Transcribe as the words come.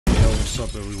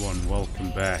What's up, everyone?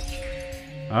 Welcome back.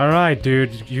 All right,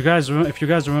 dude. If you guys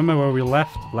remember where we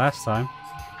left last time,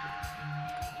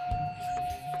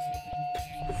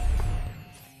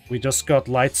 we just got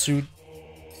light suit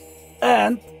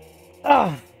and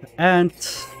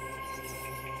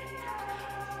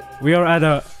we are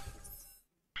at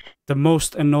the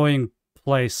most annoying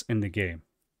place in the game,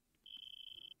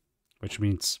 which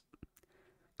means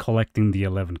collecting the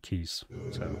 11 keys.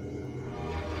 So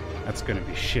that's gonna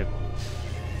be shit.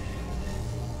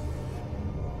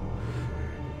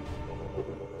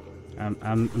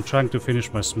 I'm trying to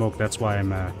finish my smoke. That's why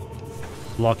I'm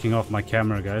blocking off my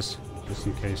camera, guys, just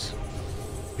in case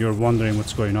you're wondering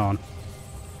what's going on.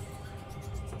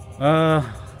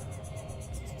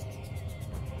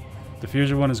 The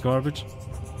fusion one is garbage.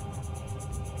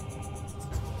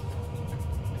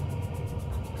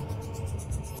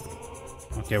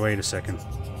 Okay, wait a second.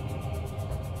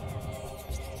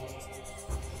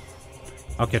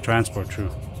 Okay, transport,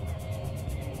 true.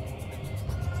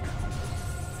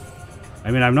 I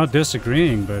mean, I'm not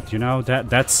disagreeing, but you know,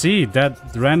 that seed, that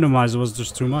randomizer was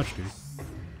just too much, dude.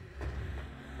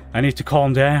 I need to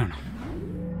calm down.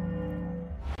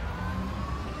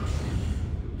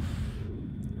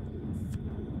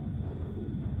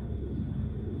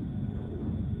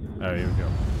 Oh, here we go.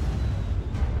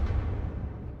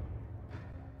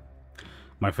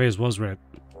 My face was red.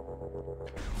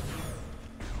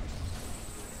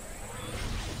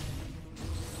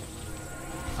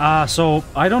 So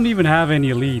I don't even have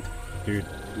any lead, dude.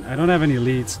 I don't have any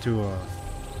leads to,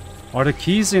 Are the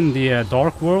keys in the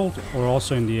dark world or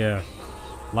also in the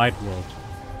light world?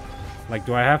 Like,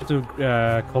 do I have to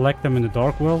collect them in the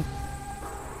dark world?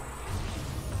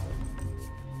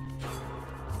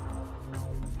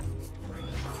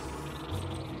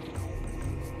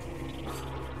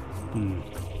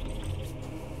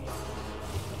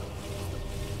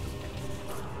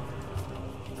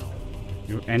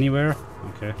 You anywhere?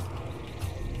 Okay.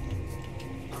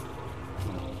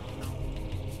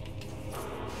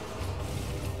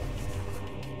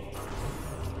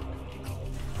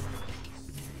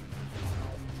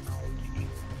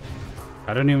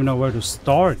 I don't even know where to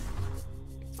start.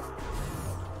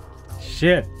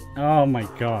 Shit. Oh my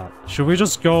god. Should we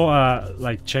just go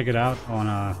like check it out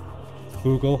on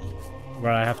Google,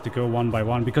 where I have to go one by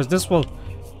one, because this will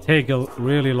take a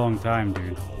really long time,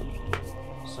 dude.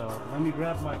 So let me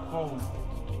grab my phone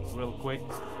real quick.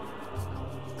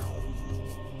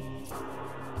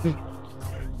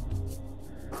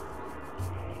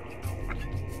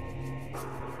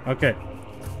 Okay.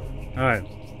 All right.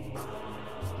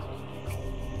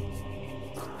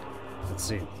 Let's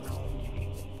see.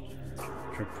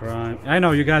 Prime. I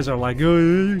know you guys are like,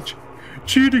 oh,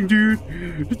 cheating, dude.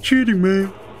 Cheating,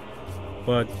 man.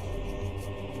 But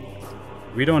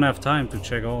we don't have time to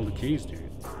check all the keys, dude.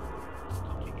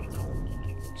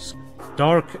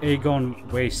 Dark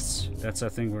Aegon Wastes. That's, I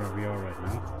think, where we are right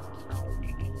now.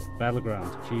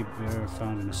 Battleground. Key bearer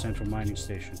found in the central mining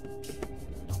station.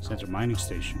 Central mining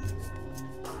station.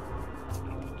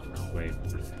 Wait.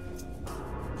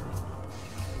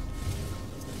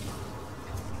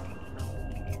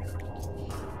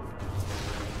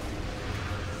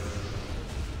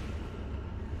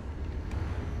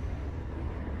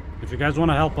 If you guys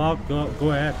want to help out,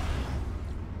 go ahead.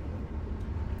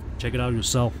 Check it out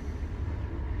yourself.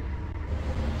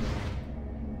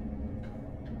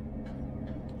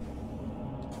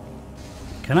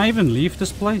 Can I even leave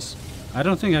this place? I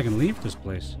don't think I can leave this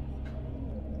place.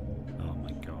 Oh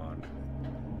my god.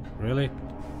 Really?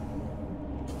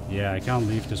 Yeah, I can't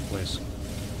leave this place.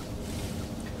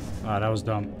 Ah, that was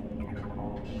dumb.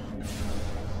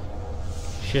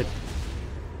 Shit.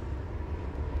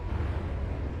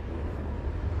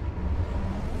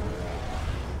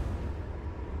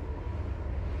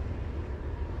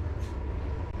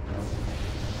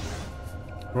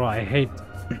 Bro, I hate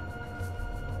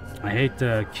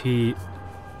the key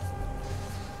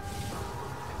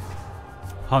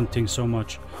hunting so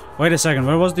much. Wait a second,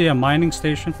 where was the mining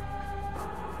station?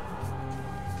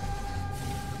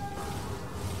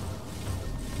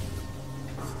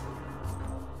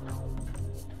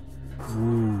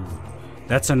 Ooh,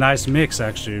 that's a nice mix,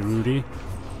 actually, Rudy.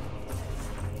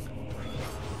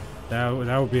 That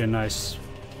would be a nice.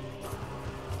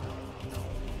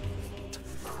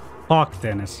 Fuck,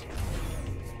 Dennis.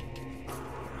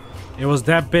 It was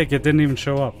that big, it didn't even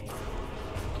show up.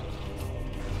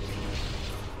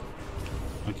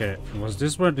 Okay, was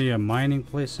this where the mining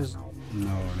place is?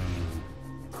 No.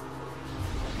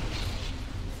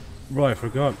 Bro, I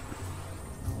forgot.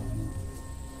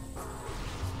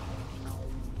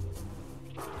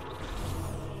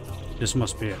 This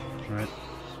must be it, right?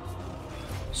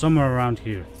 Somewhere around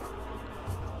here.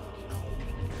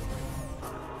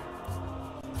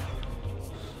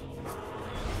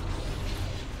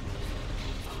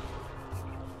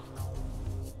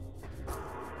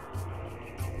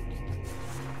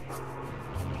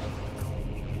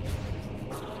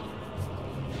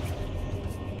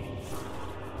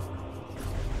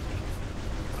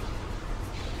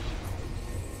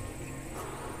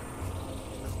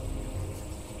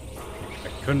 I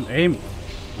couldn't aim.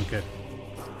 Okay.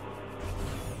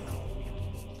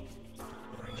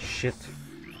 Shit.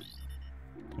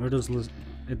 Where does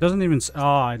it doesn't even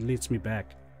it leads me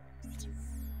back.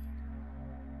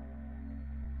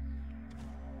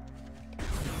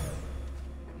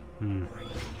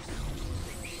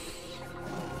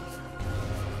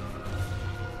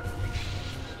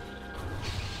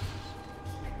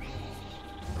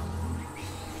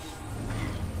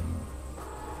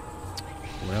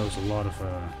 Well, that was a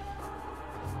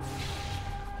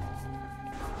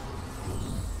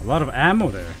lot of ammo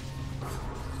there.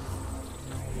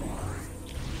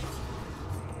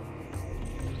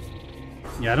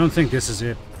 Yeah, I don't think this is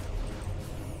it.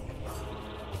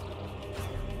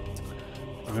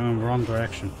 I'm going in the wrong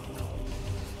direction.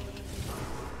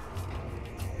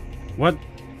 What?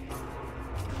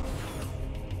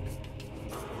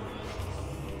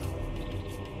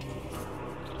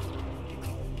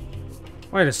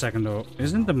 Wait a second though,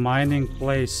 isn't the mining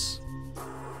place...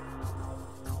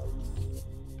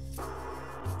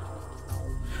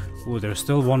 Ooh, there's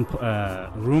still one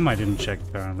room I didn't check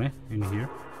apparently, in here.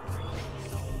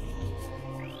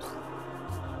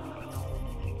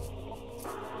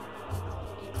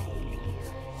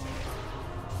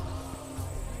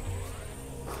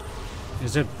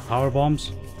 Is it power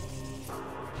bombs?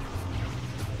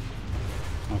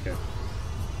 Okay.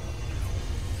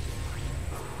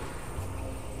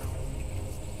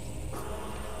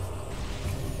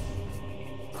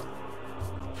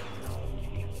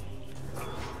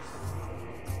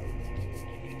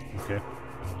 Okay.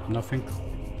 Nothing.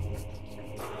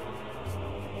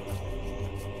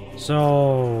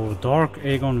 So, Dark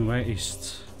Aegon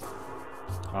Waste.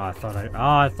 I thought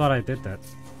I did that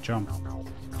jump.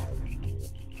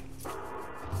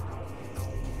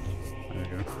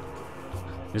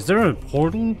 Is there a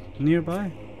portal nearby?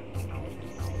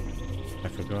 I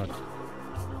forgot.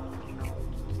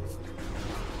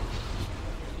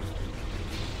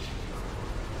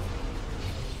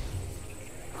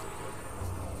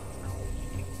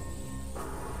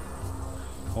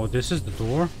 Oh, this is the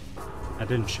door? I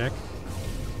didn't check.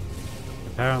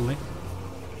 Apparently.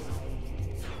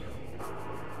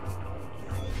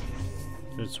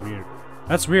 That's weird.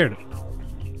 That's weird.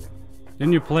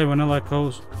 Didn't you play Vanilla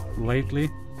Coast lately?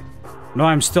 No,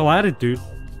 I'm still at it, dude.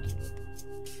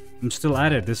 I'm still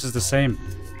at it. This is the same.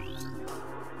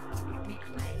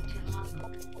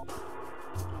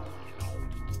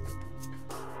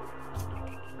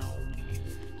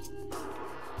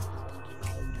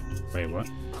 Wait, what?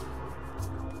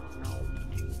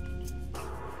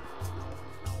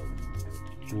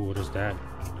 Ooh, what is that?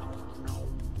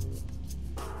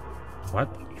 What?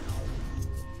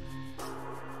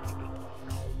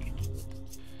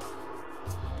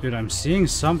 Dude, I'm seeing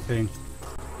something.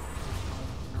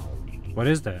 What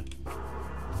is that?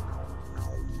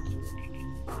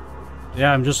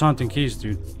 Yeah, I'm just hunting keys,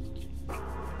 dude.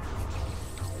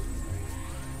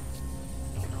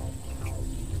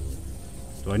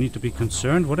 Do I need to be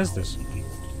concerned? What is this?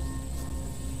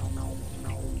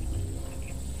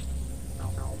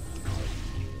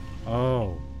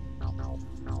 Oh.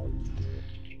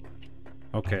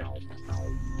 Okay.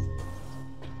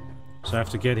 So I have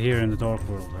to get here in the dark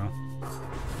world, huh?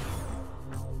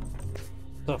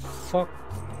 The fuck?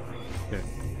 Okay.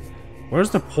 Where's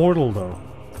the portal, though?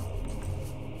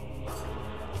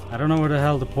 I don't know where the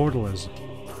hell the portal is.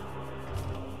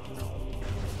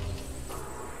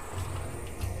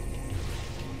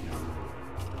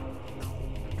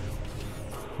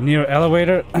 Near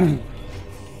elevator?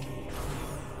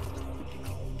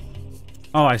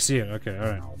 Oh, I see it. Okay,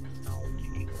 alright.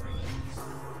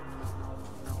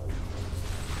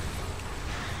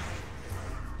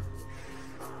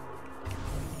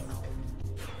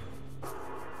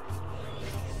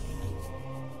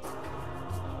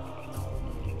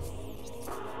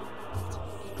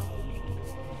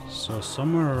 So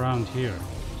somewhere around here.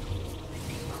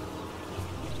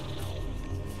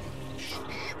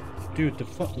 Dude,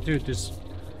 dude, this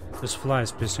fly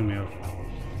is pissing me off.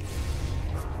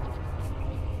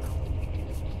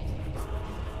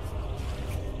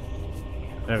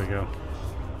 There we go.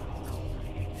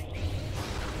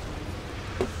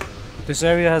 This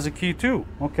area has a key too.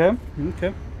 Okay,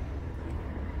 okay.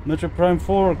 Metroid Prime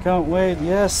 4, can't wait,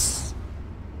 yes!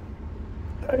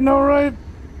 I know, right?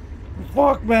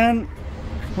 Fuck, man!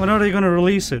 When are they gonna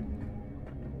release it?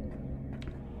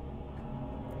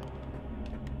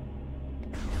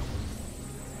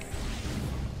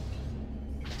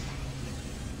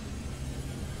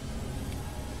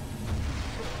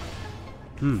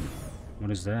 What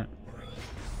is that?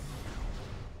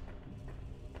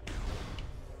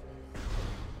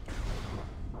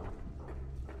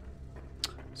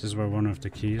 This is where one of the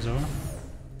keys are.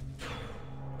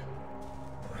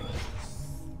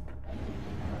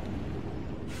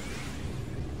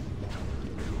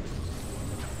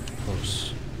 Of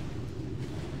course.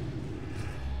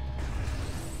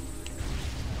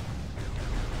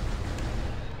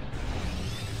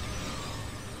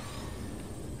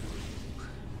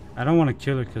 I don't want to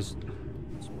kill it because...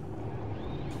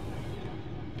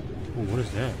 Oh, what is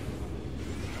that?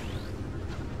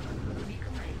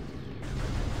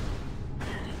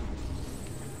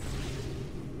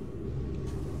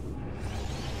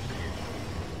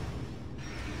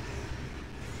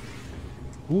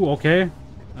 Ooh, okay.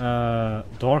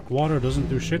 Dark water doesn't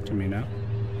do shit to me now.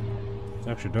 It's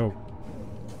actually dope.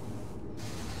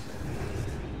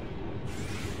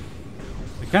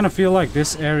 I kind of feel like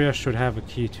this area should have a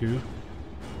key too.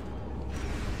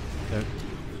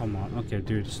 Come on. Okay,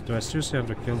 dude. Do I seriously have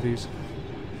to kill these?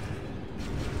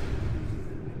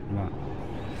 Come on.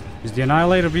 Is the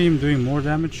Annihilator Beam doing more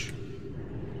damage?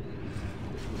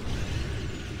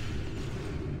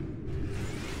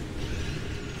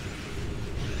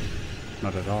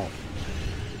 Not at all.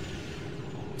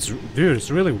 Dude,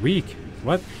 it's really weak.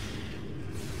 What?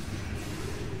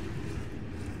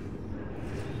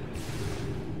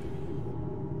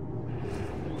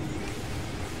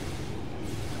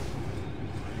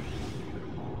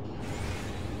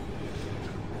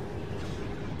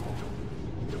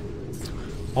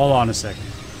 Hold on a second.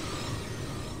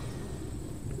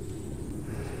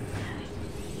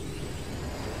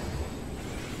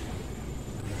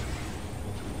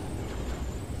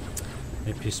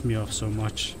 They piss me off so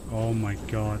much. Oh my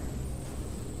god.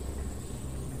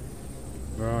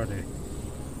 Where are they?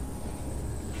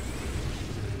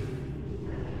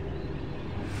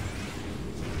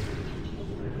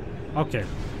 Okay.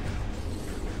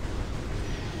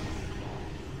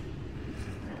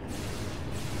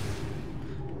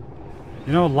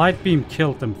 You know, light beam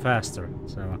killed them faster,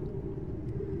 so...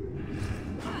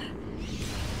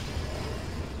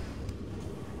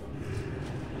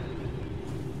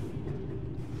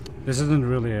 This isn't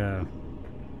really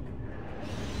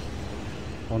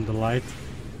on the light.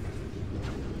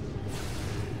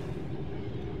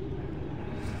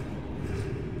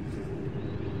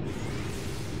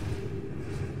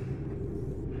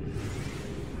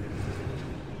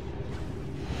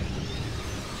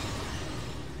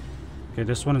 Okay,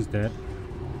 this one is dead.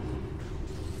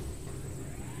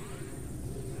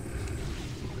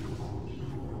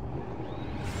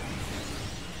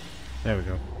 There we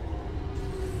go.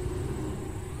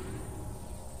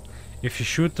 If you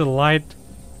shoot the light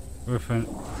with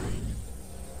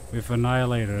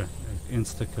Annihilator, it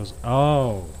insta kills.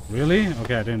 Oh, really?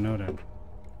 Okay, I didn't know that.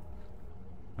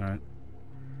 All right.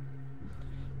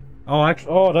 Oh,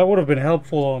 actually, oh, that would have been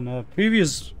helpful on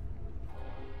previous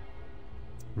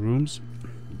rooms.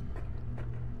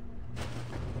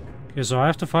 Okay, so I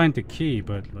have to find the key,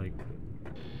 but like,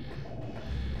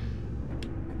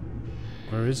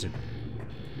 where is it?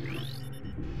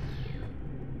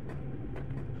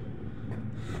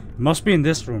 Must be in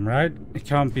this room, right? It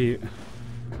can't be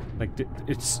like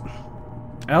it's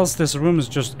else this room is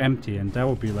just empty, and that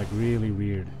would be like really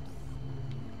weird.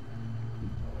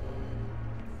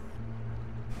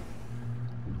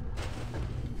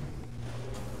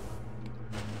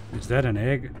 Is that an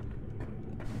egg?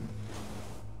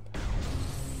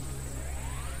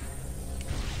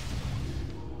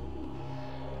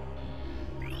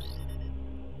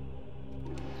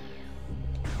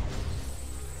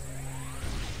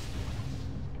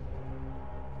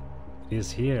 Is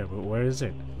here, but where is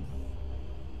it?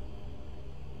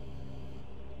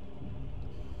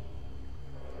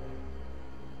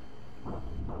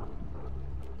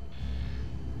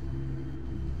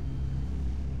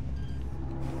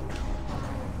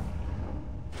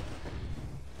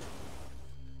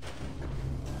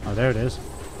 Oh, there it is.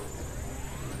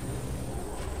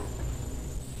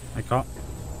 I can't.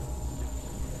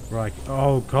 Right.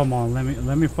 Oh, come on.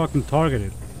 Let me fucking target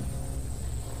it.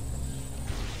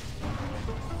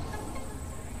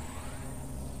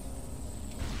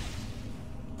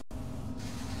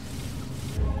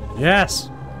 Yes!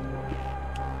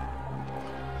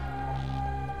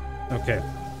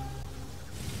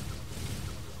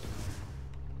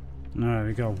 Alright,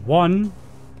 we got one.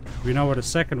 We know where the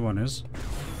second one is.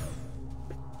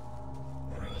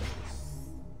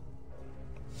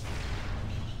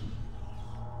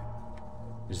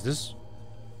 Is this?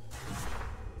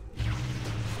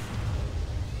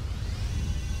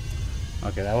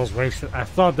 Okay, that was wasted. I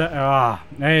thought that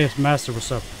hey, Master,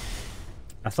 what's up?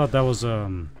 I thought that was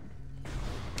you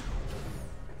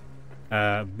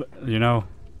know,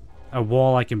 a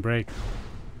wall I can break.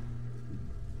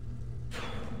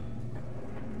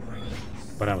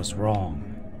 But I was wrong.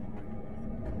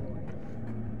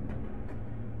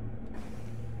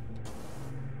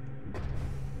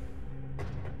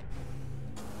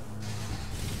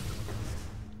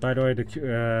 By the way,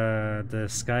 the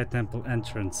Sky Temple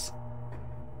entrance.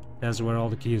 That's where all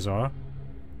the keys are.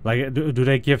 Like, do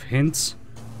they give hints?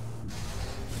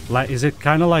 Like, is it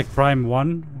kind of like Prime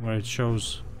 1, where it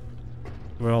shows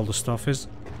where all the stuff is?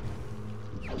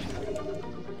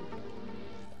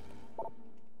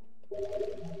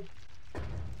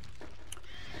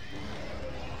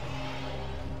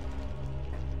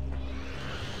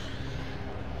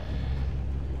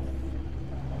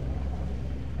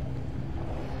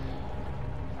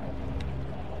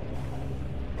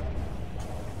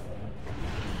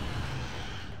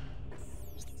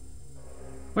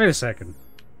 Wait a second.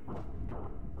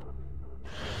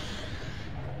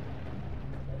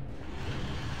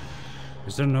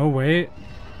 Is there no way?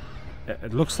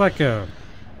 It looks like a...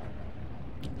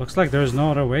 Looks like there's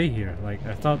no other way here. Like,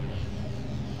 I thought...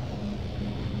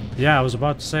 Yeah, I was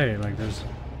about to say, like, there's...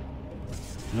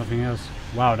 nothing else.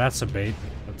 Wow, that's a bait.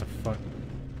 What the fuck?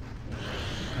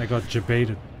 I got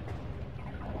jebaited.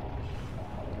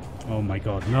 Oh my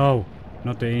god, no!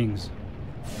 Not the ings.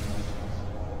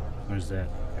 Where's that?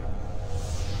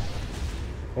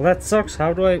 Well, that sucks.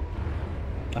 How do I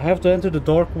have to enter the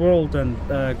dark world and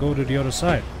go to the other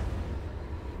side.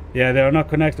 Yeah, they are not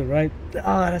connected, right?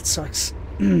 Ah, that sucks.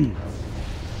 That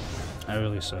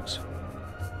really sucks.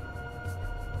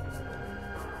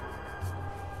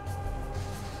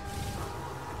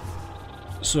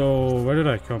 So, where did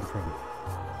I come from?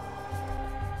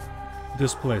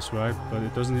 This place, right? But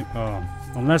it doesn't...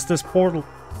 unless this portal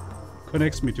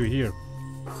connects me to here.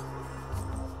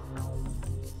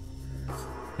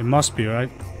 It must be, right?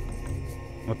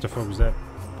 What the fuck was that?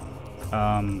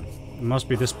 It must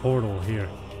be this portal here.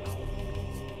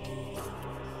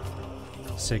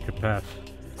 Sacred path.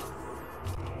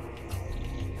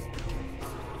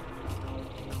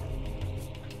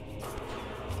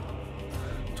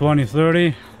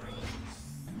 $20.30.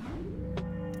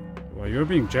 Well, you're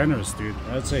being generous, dude.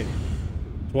 I'd say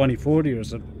 $20.40 or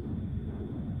something.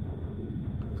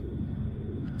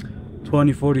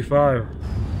 $20.45.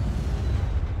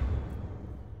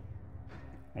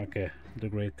 Okay, the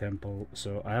Great Temple.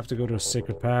 So I have to go to the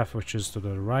Sacred Path, which is to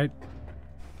the right.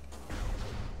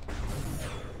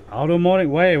 Automotive.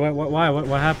 Wait, why?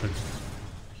 What happened?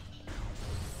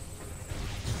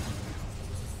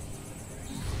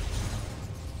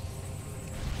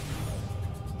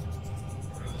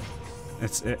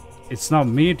 It's not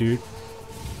me, dude.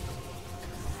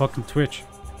 Fucking Twitch.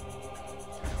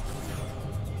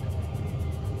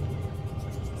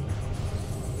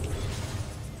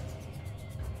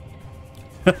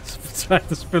 Trying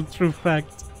to spill true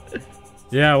facts.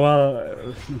 Yeah,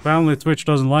 well, apparently Twitch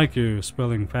doesn't like you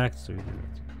spilling facts, dude.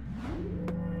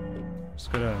 Just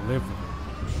gotta live with it.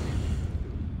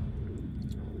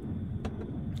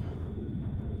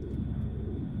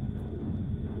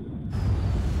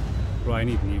 Bro, I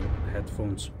need new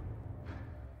headphones.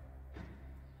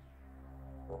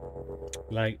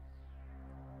 Like,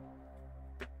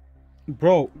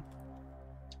 bro,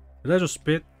 did I just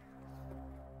spit?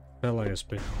 Felt like I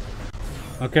spit.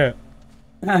 Okay.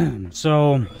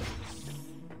 So,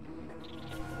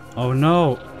 oh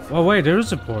no. Oh wait, there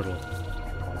is a portal.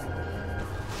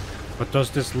 But does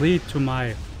this lead to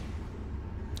my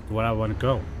where I want to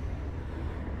go?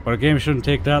 But a game shouldn't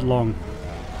take that long.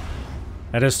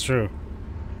 That is true.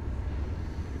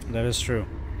 That is true.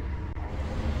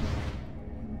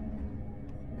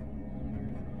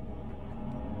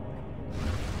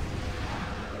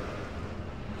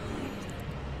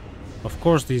 Of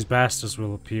course these bastards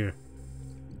will appear.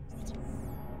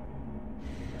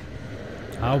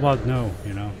 How about no,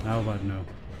 you know? How about no?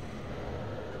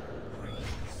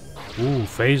 Ooh,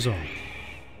 Phazon.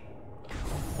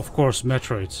 Of course,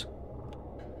 Metroids.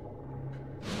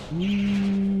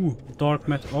 Ooh, Dark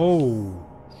Oh.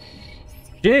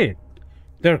 Shit!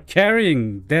 They're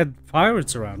carrying dead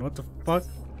pirates around. What the fuck?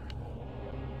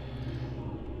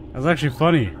 That's actually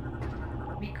funny.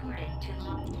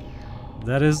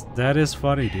 That is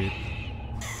funny, dude.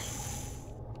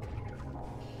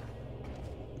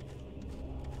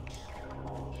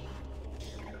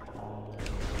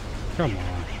 Come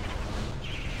on.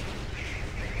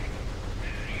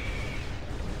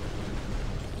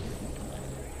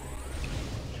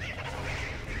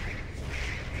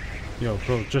 Yo,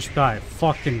 bro, just die.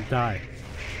 Fucking die.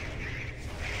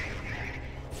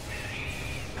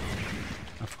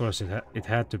 Of course, it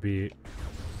had to be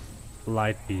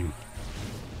light beam.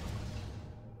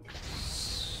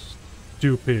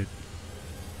 Stupid.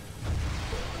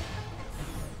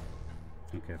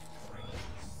 Okay.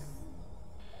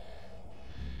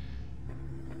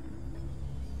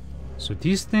 So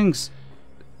these things,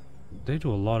 they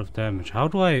do a lot of damage. How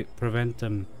do I prevent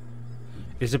them?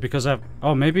 Is it because I've...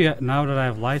 Oh, maybe now that I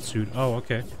have light suit. Oh,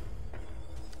 okay.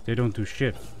 They don't do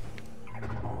shit.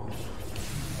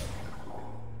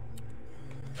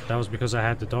 That was because I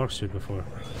had the dark suit before.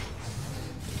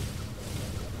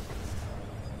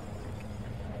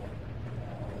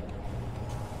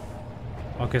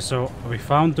 Okay, so we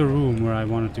found the room where I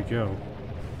wanted to go.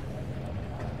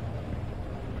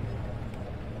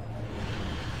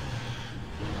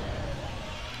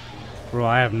 Bro,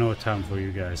 I have no time for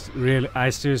you guys. Really,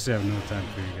 I seriously have no time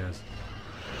for you guys.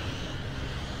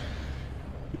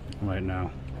 Right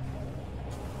now.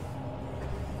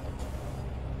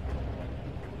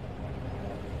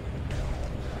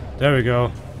 There we go.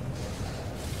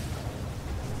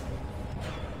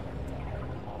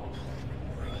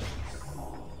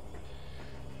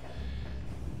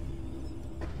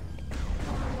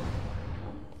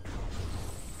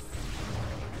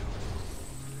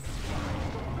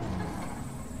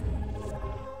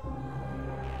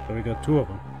 So we got two of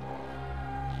them.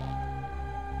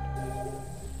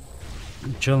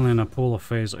 Chilling in a pool of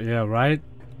phase. Yeah, right?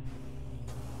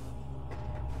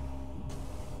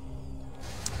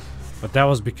 But that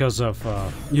was because of...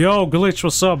 Yo, Glitch,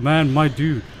 what's up, man? My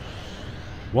dude.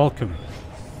 Welcome.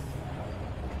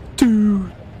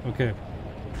 Dude. Okay.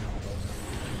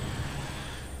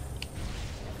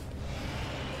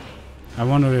 I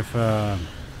wonder if...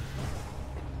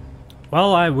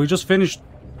 Well, we just finished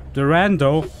the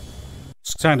rando.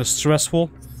 It's kind of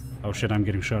stressful. Oh shit, I'm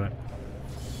getting shot at.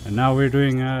 And now we're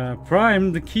doing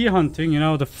Prime, the key hunting. You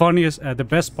know, the funniest, the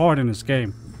best part in this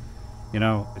game. You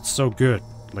know, it's so good.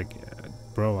 Like,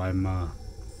 bro, I'm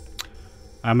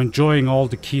enjoying all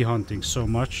the key hunting so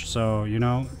much. So, you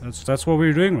know, that's what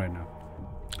we're doing right now.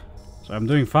 So I'm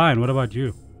doing fine. What about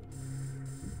you?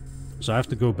 So I have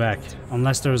to go back,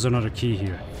 unless there is another key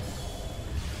here.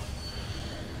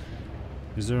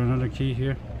 Is there another key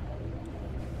here?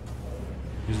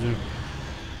 Is there?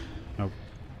 Nope.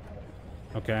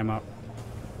 Okay, I'm out.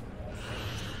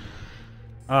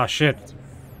 Ah, shit.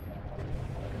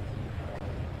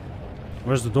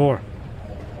 Where's the door?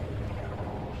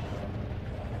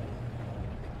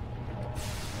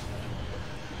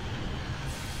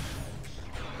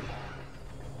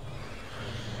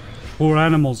 Poor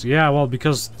animals. Yeah, well,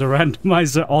 because the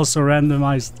randomizer also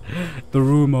randomized the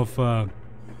room of...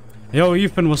 Yo,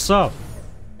 Ethan, what's up?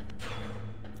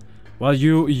 Well,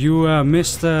 you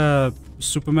missed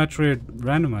Super Metroid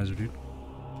randomizer, dude.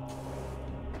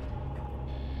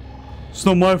 It's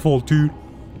not my fault, dude.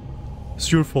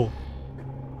 It's your fault.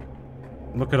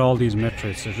 Look at all these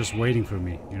Metroids. They're just waiting for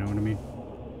me. You know what I mean?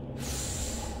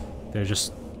 They're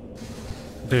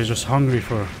just hungry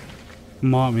for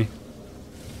mommy.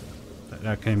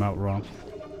 That came out wrong.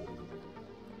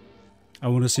 I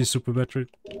want to see Super Metroid.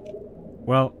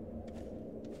 Well,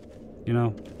 you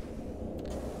know,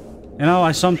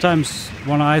 I sometimes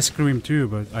want ice cream too,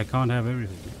 but I can't have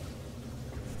everything.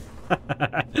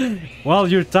 Well,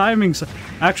 your timings...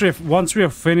 Actually, once we are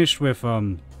finished with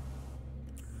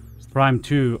Prime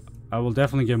 2, I will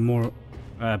definitely get more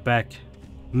back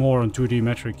more on 2D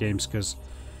Metroid games, because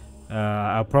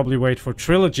I'll probably wait for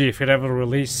Trilogy if it ever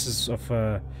releases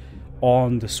of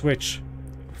on the Switch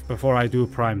before I do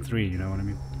Prime 3, you know what I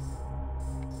mean?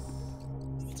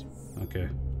 Okay.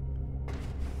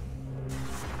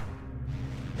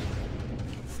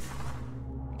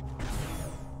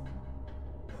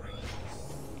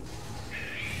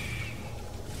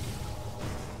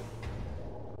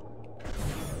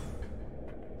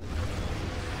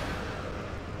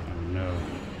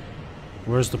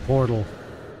 Where's the portal?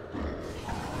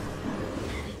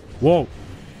 Whoa!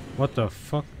 What the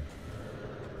fuck?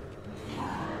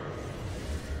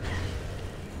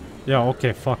 Yeah,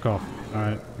 okay, fuck off.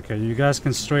 Alright, okay, you guys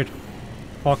can straight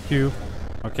fuck you.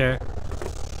 Okay.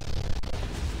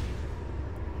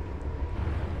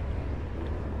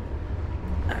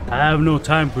 I have no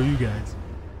time for you guys.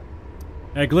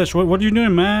 Hey, Glitch, what are you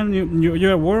doing, man?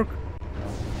 You at work?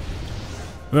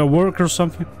 You at work or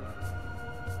something?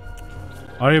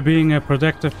 Are you being a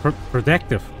productive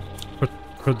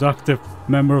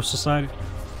member of society?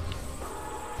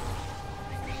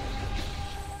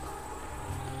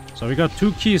 So we got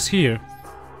 2 keys here.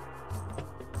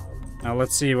 Now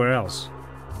let's see where else.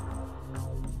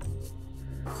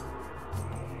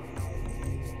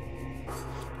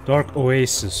 Dark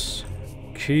Oasis.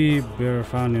 Key bearer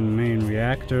found in main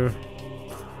reactor.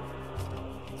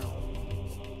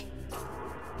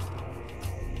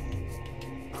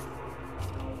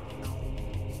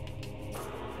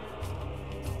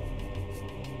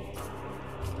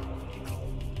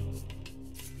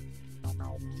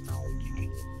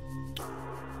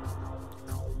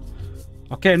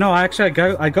 Okay, no, actually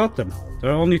I got them.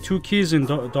 There are only 2 keys in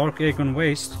Dark Aegon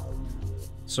Waste.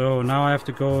 So now I have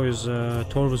to go is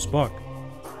Torvus Bog.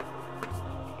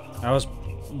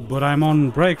 But I'm on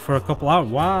break for a couple hours.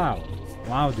 Wow.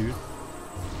 Wow, dude.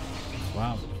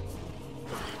 Wow.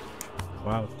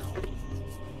 Wow.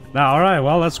 Now, alright,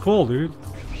 well, that's cool, dude.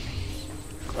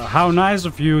 How nice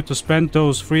of you to spend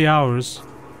those 3 hours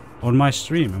on my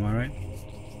stream, am I right?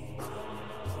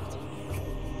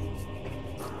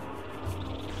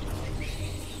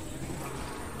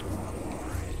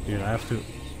 Dude, I have to...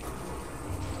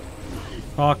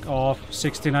 Fuck off.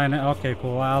 69... Okay,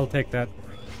 cool. I'll take that.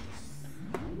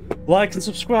 Like and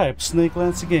subscribe. Snake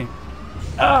Lance again.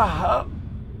 Ah!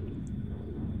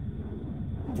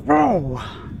 Bro!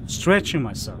 Stretching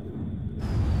myself.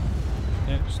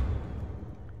 Yes.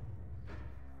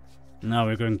 Now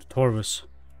we're going to Torvus.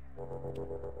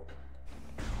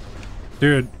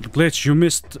 Dude, Glitch, you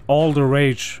missed all the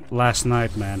rage last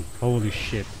night, man. Holy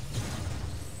shit.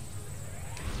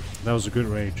 That was a good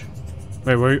rage.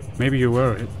 Wait, were you, maybe you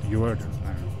were. You were.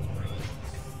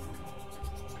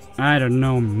 I don't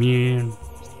know, man.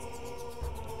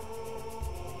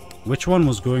 Which one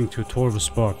was going to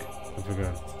Torvus Bog? I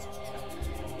forgot.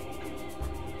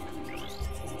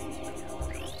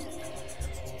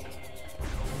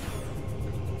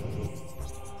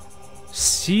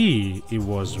 C it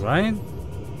was, right?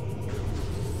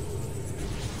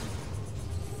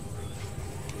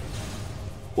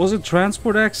 Was it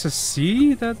Transport Access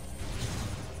C that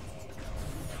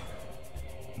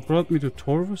brought me to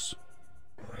Torvus?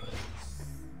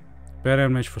 Bad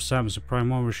damage for Samus. The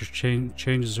Prime Over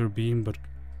changes her beam, but...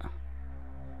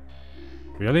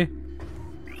 Really?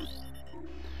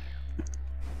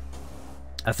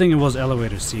 I think it was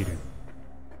elevator seating.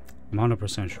 I'm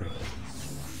 100% sure.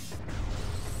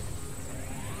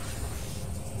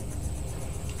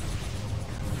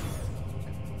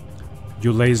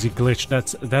 You lazy glitch.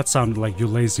 That sounded like you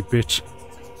lazy bitch.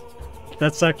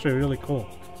 That's actually really cool.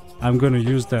 I'm gonna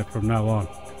use that from now on.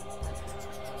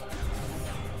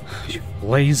 You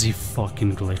lazy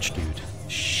fucking glitch, dude.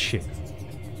 Shit.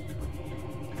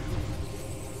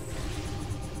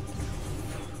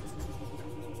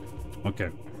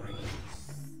 Okay.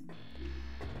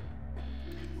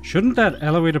 Shouldn't that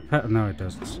elevator no, it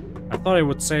doesn't. I thought it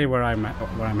would say where I'm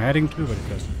heading to, but it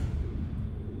doesn't.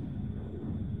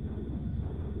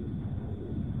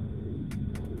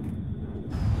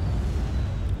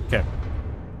 Okay.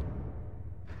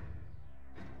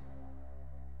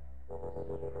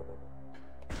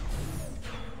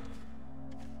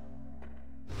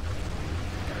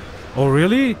 Oh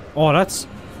really? Oh, that's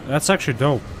actually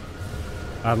dope.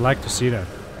 I'd like to see that.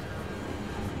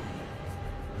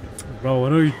 Bro,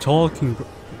 what are you talking,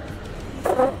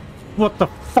 bro? What the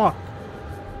fuck?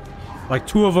 Like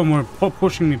 2 of them were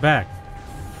pushing me back.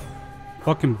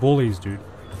 Fucking bullies, dude.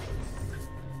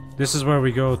 This is where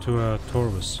we go to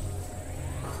Torvus.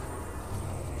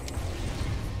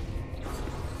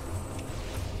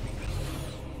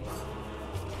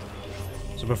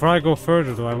 So before I go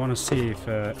further, though, I want to see if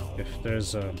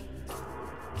there's a...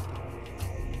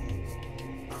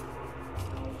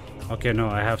 Okay, no,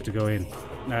 I have to go in.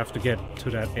 I have to get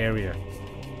to that area.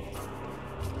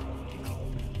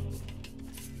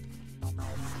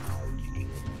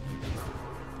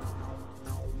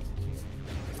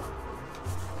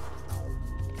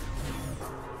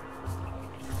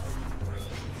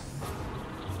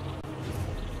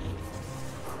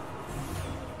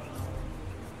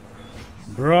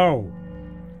 Bro.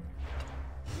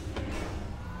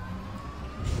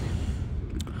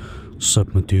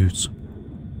 Sup, my dudes.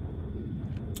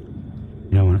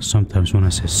 You know, sometimes when I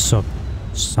say sup,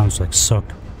 it sounds like suck.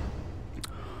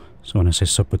 So when I say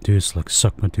sup my dudes, like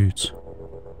suck my dudes.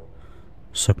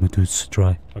 Suck my dudes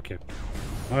dry. Okay.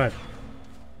 Alright.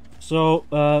 So,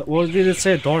 what did it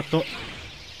say? Dark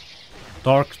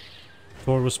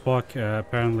Torvus Bog,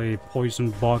 apparently Poison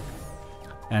Bog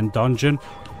and Dungeon.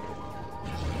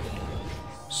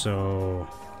 So...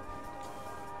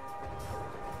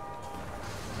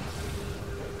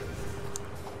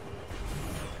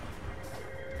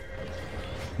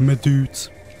 my dudes.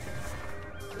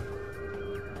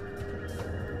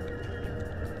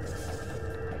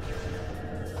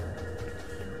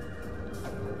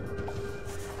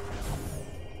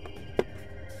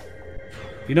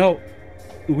 You know,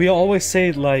 we always say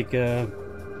it like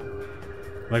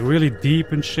really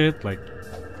deep and shit, like,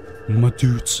 my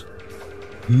dudes,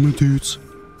 my dudes.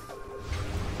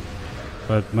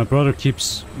 But my brother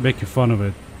keeps making fun of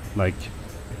it, like,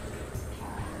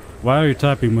 why are you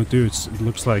typing my dudes? It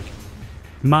looks like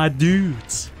my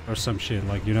dudes or some shit,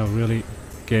 like, you know, really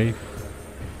gay.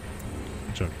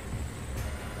 Sure.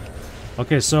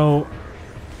 Okay, so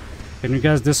can you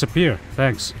guys disappear?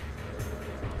 Thanks.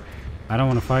 I don't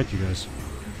want to fight you guys.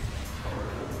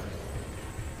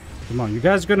 Come on, you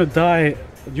guys gonna die.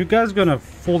 You guys gonna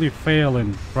fully fail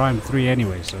in Prime 3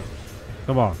 anyway, so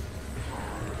come on.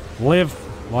 Live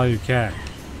while you can.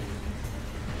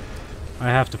 I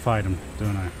have to fight him,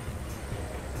 don't I?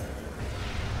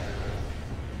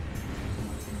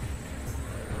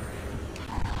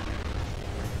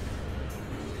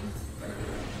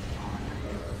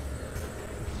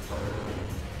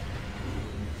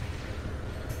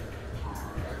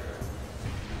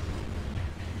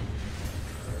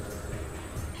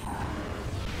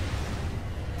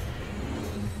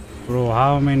 Bro,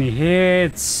 how many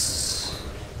hits?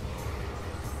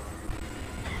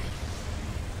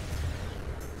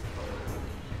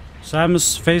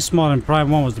 Samus face mod in Prime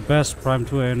 1 was the best. Prime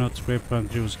 2 not great. Prime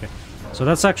 3 was okay. So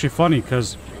that's actually funny,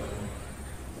 because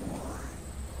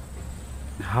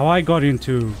how I got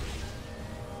into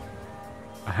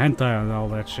a hentai and all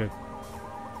that shit.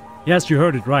 Yes, you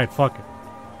heard it right, fuck it.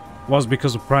 Was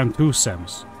because of Prime 2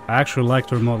 Samus. I actually liked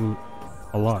her model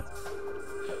a lot.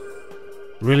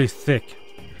 Really thick.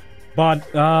 But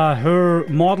her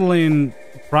model in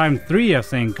Prime 3, I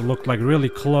think, looked like really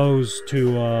close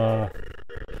to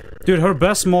dude, her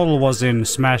best model was in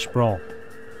Smash Brawl.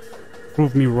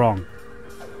 Prove me wrong.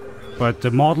 But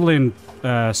the model in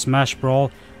Smash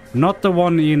Brawl, not the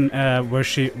one in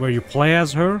where you play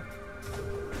as her,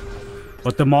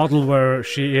 but the model where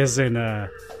she is in the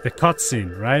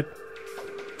cutscene, right?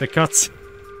 The cutscene.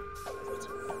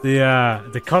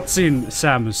 The cutscene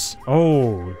Samus.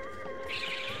 Oh.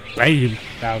 Damn.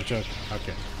 Nah, I'm joking.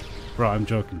 Okay. Bro, I'm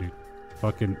joking, dude.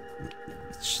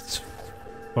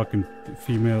 Fucking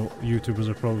female YouTubers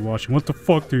are probably watching. What the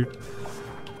fuck, dude?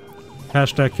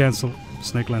 Hashtag cancel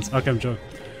Snake Lance. Okay, I'm joking.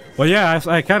 Well, yeah,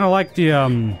 I kind of like the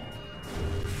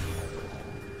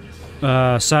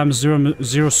Samus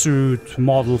Zero Suit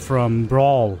model from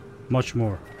Brawl much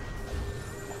more.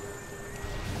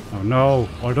 Oh no,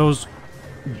 are those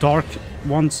dark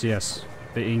ones? Yes,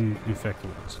 the infected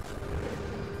ones.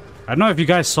 I don't know if you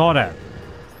guys saw that.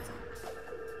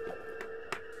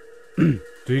 Do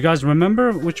you guys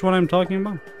remember which one I'm talking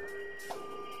about?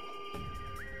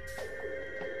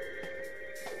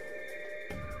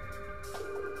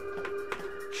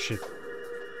 Shit.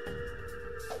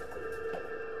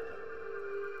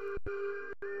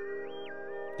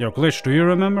 Yo, Glitch, do you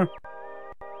remember?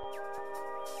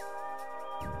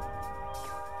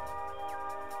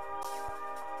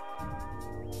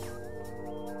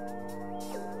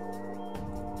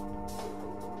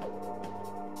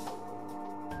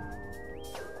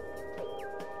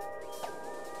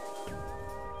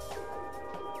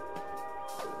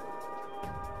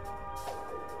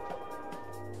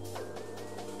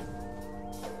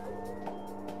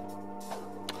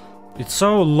 It's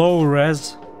so low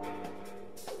res.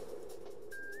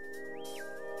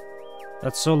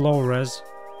 That's so low res.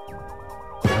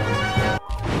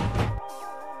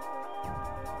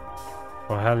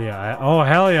 Oh hell yeah! Oh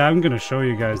hell yeah! I'm gonna show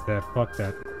you guys that. Fuck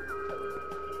that.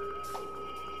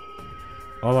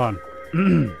 Hold on.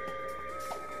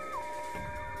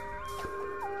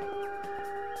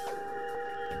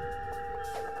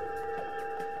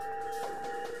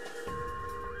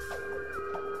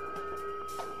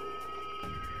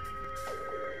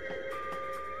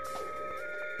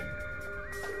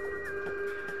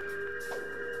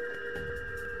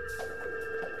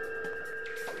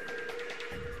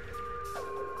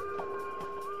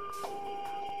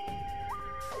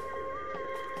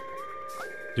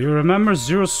 Do you remember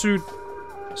Zero Suit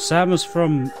Samus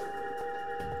from...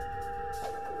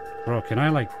 Bro, can I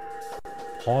like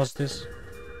pause this?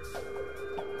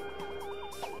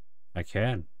 I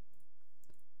can.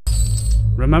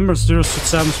 Remember Zero Suit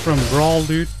Samus from Brawl,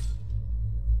 dude?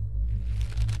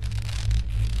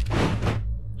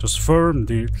 Just firm,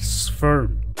 dude. Just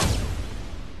firm.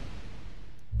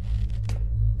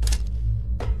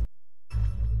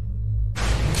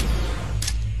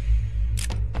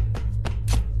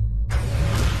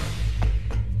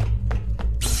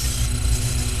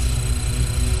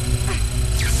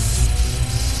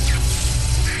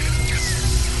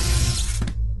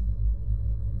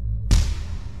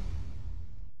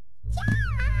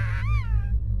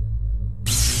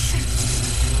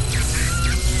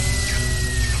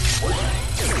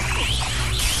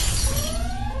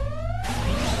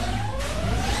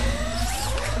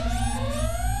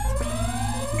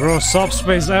 Bro,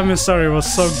 Subspace Emissary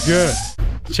was so good.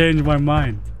 Changed my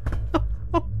mind.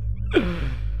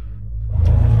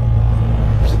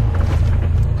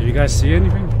 Did you guys see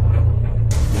anything?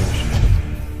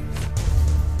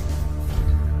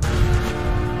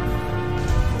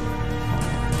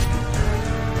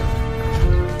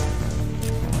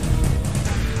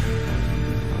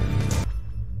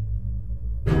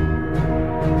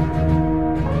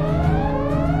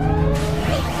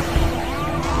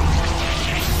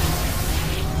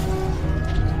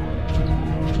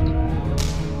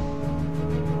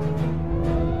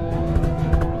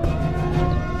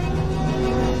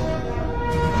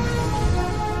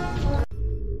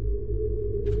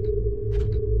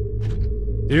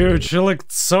 Dude, she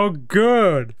looked so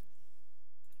good.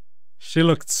 She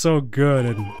looked so good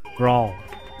in Brawl.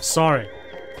 Sorry,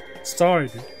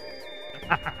 dude.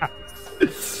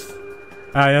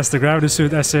 Yes, the gravity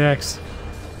suit SAX.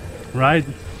 Right?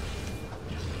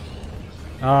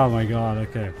 Oh my god,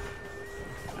 okay.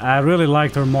 I really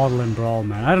liked her model in Brawl,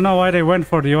 man. I don't know why they went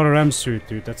for the other M suit,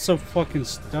 dude. That's so fucking...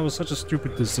 That was such a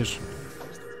stupid decision.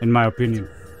 In my opinion.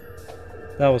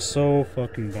 That was so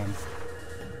fucking dumb.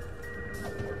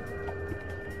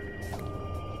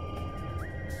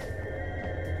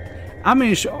 I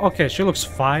mean, okay, she looks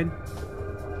fine.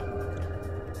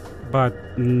 But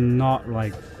not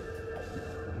like...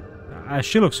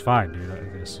 she looks fine, dude,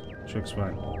 I guess. She looks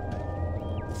fine.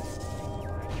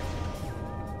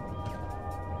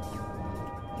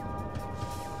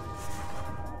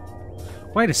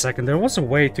 Wait a second, there was a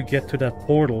way to get to that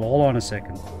portal. Hold on a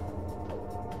second.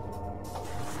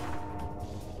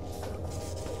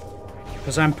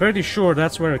 Because I'm pretty sure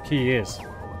that's where a key is.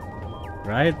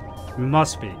 Right? It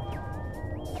must be.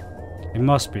 It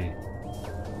must be.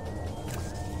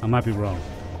 I might be wrong.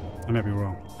 I might be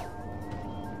wrong.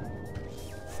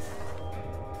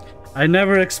 I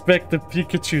never expected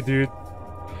Pikachu, dude.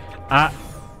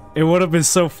 It would have been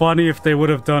so funny if they would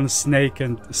have done Snake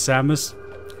and Samus.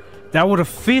 That would have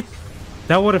fit.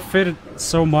 That would have fitted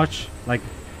so much. Like,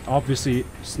 obviously,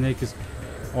 Snake is...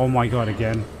 Oh my god,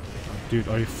 again. Dude,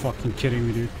 are you fucking kidding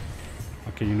me, dude?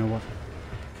 Okay, you know what?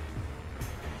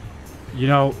 You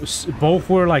know, both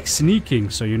were like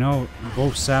sneaking, so you know,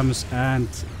 both Samus and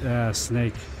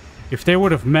Snake. If they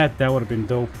would have met, that would have been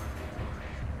dope.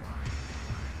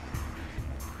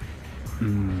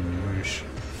 Wish.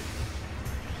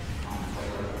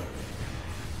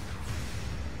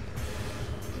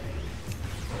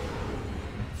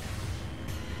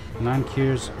 Nine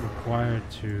keys required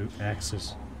to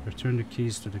access. Return the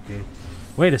keys to the gate.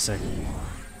 Wait a second.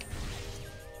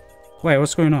 Wait,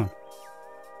 what's going on?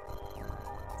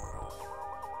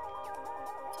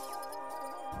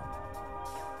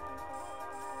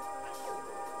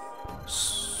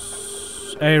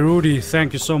 Hey Rudy,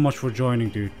 thank you so much for joining,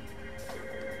 dude.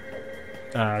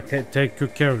 Take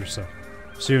good care of yourself.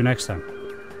 See you next time.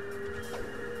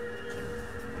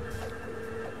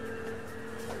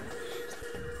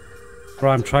 Bro,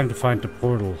 I'm trying to find the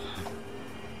portal.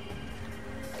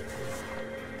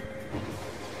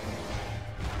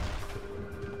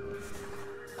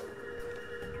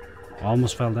 I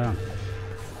almost fell down.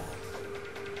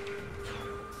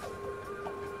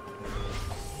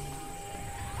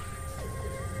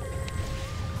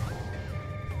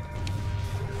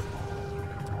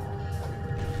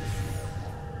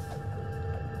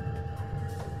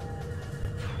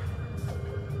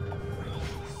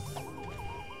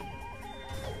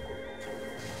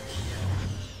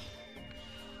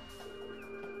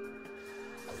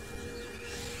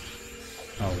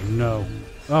 Oh no.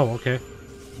 Oh, okay.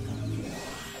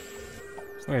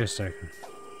 Wait a second.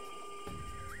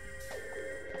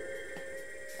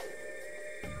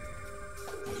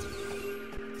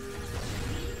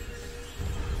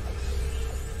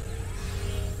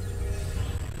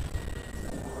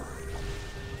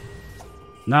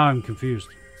 Now I'm confused.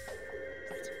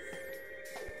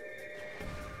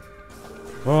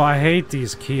 Oh, I hate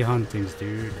these key huntings,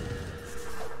 dude.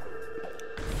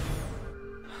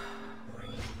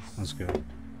 Let's go.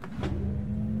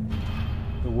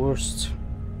 The worst.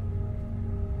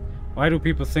 Why do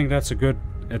people think that's a good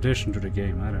addition to the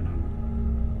game? I don't know.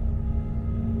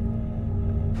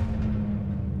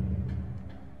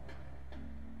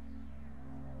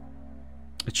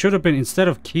 It should have been, instead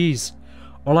of keys,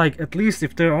 or like, at least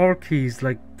if there are keys,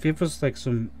 like, give us like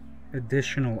some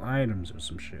additional items or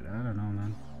some shit. I don't know,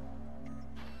 man.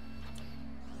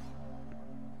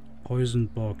 Poison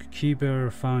bog. Key bearer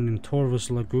found in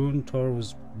Torvus Lagoon.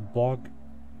 Torvus bog.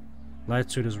 Light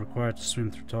suit is required to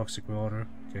swim through toxic water.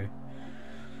 Okay.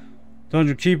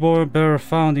 Dungeon key bearer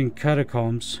found in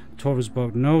catacombs. Torvus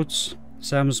bog. Notes.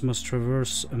 Samus must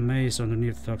traverse a maze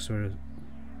underneath the docks where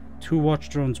 2 watch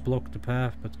drones block the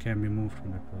path but can be moved from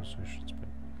their positions.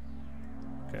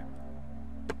 Okay.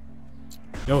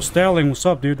 Yo, Sterling, what's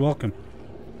up, dude? Welcome.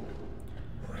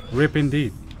 Rip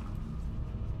indeed.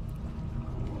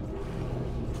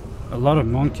 A lot of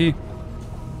monkey?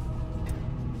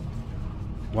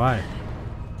 Why?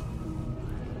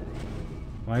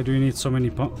 Why do you need so many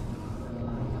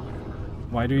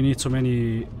Why do you need so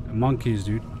many monkeys,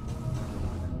 dude?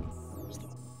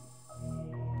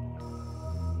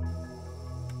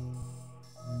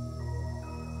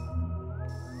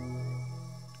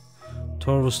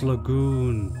 Torvus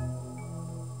Lagoon.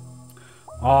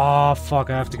 Oh fuck,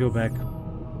 I have to go back.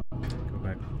 Go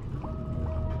back.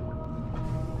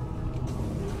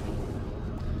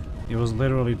 It was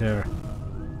literally there.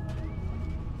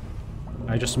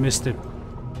 I just missed it.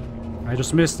 I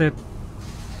just missed it.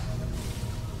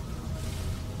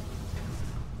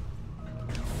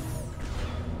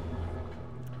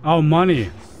 Oh, money.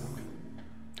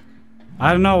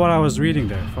 I don't know what I was reading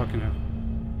there. Fucking hell.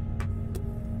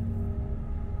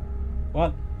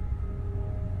 What?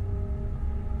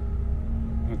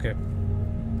 Okay.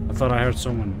 I thought I heard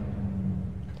someone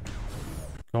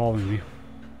calling me.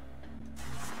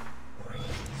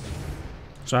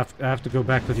 So I have to go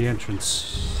back to the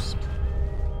entrance.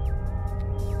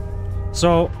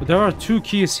 So there are 2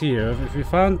 keys here. If we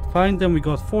find them, we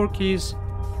got 4 keys,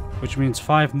 which means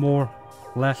 5 more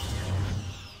left.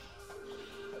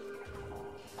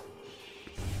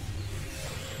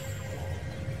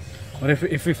 But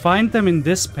if we find them in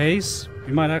this space,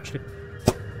 we might actually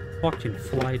fucking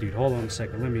fly, dude. Hold on a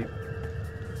second. Let me.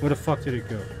 Where the fuck did it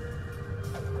go?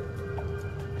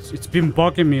 It's been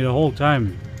bugging me the whole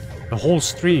time, the whole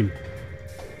stream.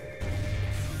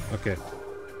 Okay.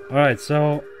 All right.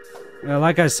 So,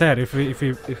 like I said, if we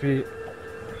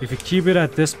keep it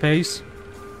at this pace,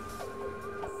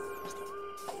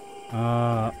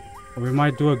 we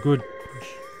might do a good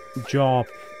job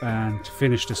and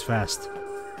finish this fast.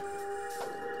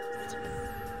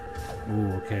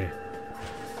 Ooh, okay.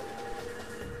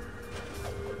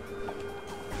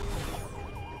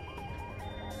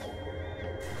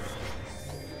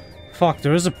 Fuck,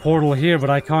 there is a portal here, but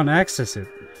I can't access it.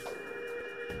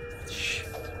 Shit.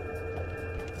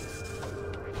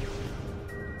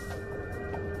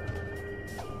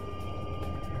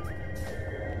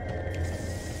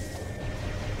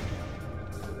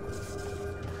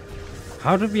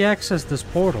 How did we access this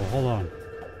portal? Hold on.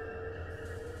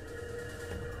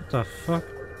 What the fuck?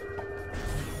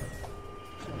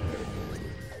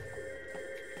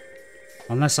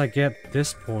 Unless I get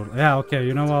this portal. Yeah, okay,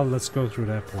 you know what? Let's go through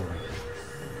that portal.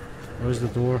 Where's the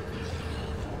door?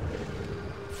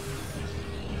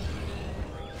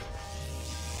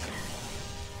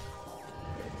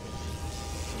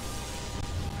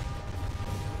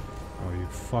 Oh, you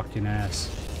fucking ass.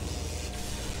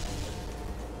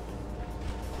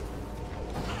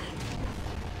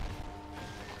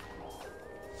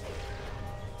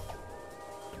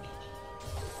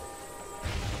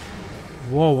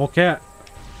 Whoa, okay.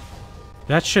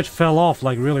 That shit fell off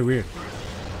like really weird.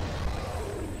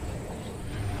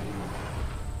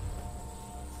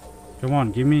 Come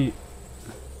on, give me...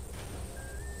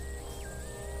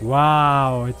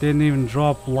 Wow, it didn't even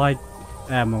drop light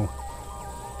ammo.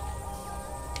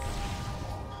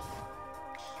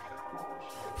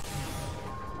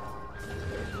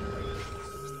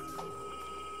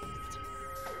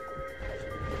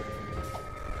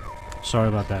 Sorry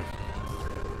about that.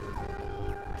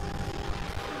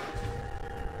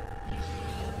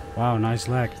 Wow, nice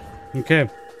lag. Okay.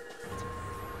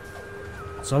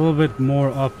 It's a little bit more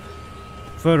up.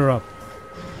 Further up.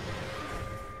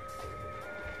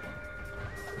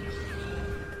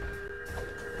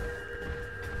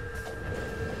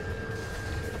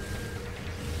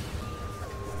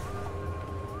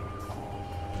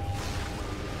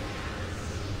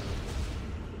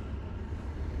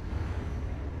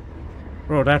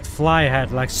 Bro, that fly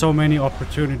had like so many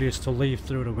opportunities to leave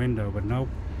through the window, but nope.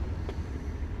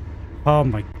 Oh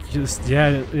my goodness,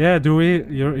 yeah, Dewey,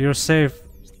 you're safe.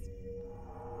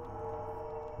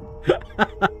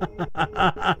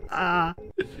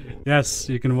 Yes,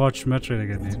 you can watch Metroid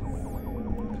again, dude.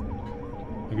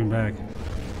 Looking back.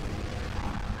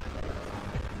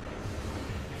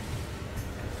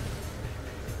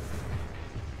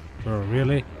 Bro,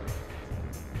 really?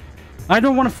 I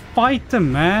don't want to fight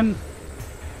them, man.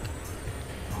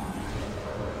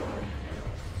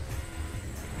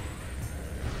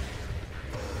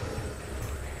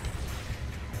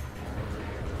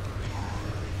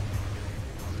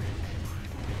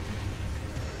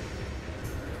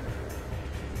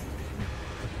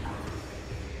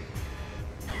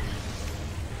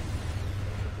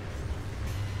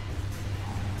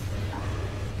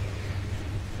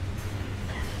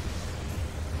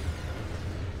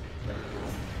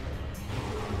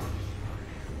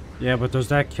 Yeah, but does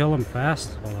that kill him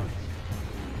fast? Hold on.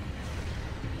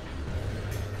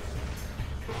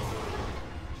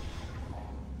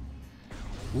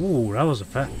 Ooh, that was a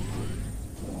fast.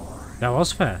 That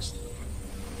was fast.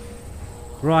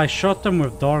 Bro, I shot them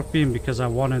with dark beam because I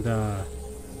wanted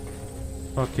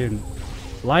fucking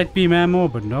light beam ammo,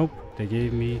 but nope, they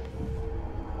gave me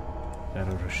that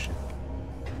other shit.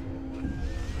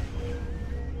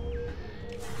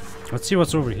 Let's see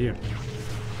what's over here.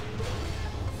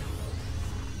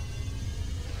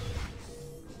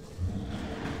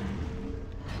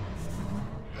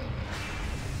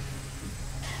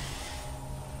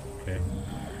 Okay.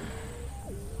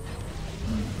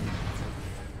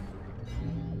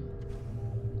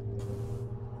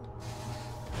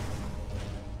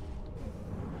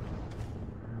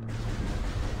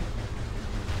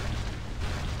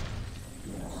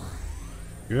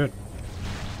 Good.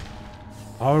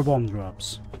 Power bomb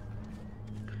drops.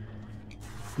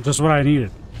 Just what I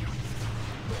needed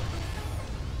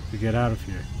to get out of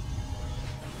here.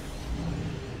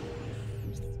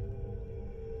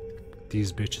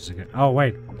 These bitches again. Oh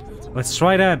wait, let's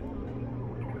try that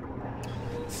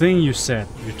thing you said.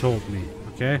 You told me.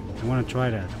 Okay, I want to try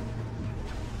that.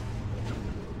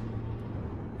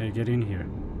 Hey, get in here.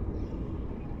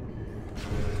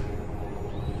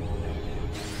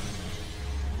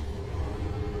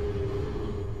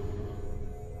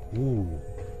 Ooh.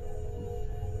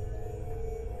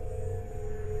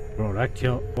 Bro, that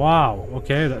killed. Wow,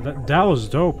 okay, that was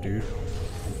dope, dude.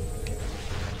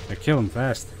 I kill him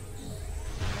fast.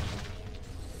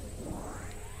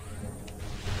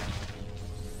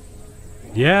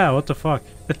 Yeah, what the fuck?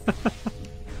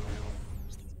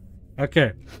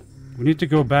 Okay, we need to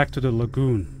go back to the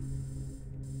lagoon.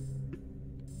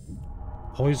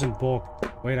 Poison bog.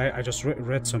 Wait, I just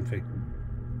read something.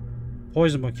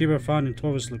 Poison bog, keyword found in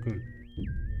Torvis Lagoon.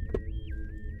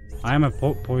 I am a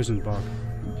poison bog.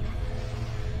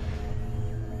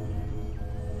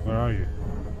 Where are you?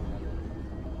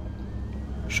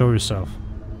 Show yourself.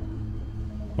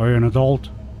 Are you an adult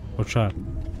or child?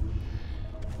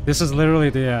 This is literally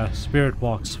the spirit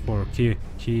box for key.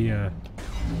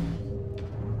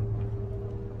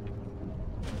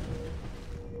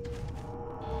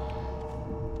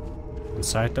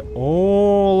 Inside the.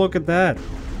 Oh, look at that!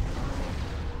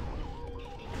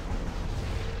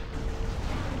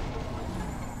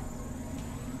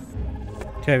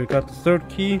 Okay, we got the third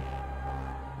key.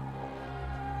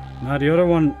 Now the other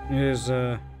one is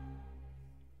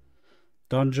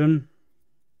dungeon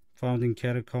found in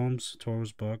catacombs.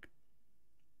 Torus bug.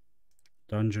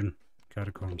 Dungeon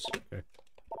catacombs. Okay.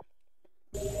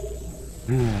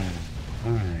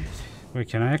 Alright. Wait,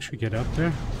 can I actually get up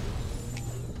there?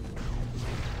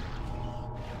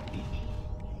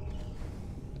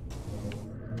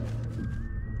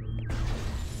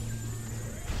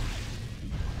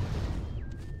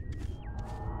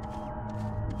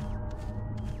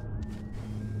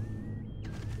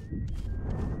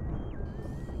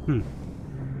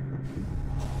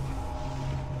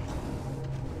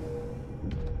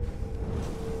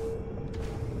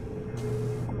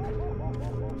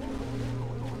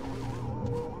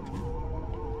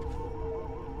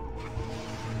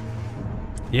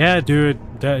 Yeah, dude.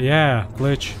 Yeah,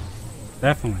 glitch.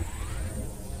 Definitely.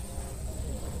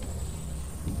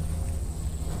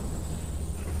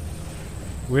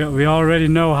 We already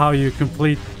know how you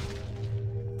complete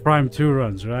Prime 2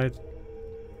 runs, right?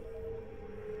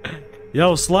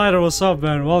 Yo, Slider, what's up,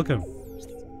 man? Welcome.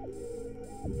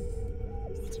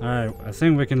 Alright, I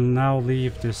think we can now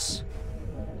leave this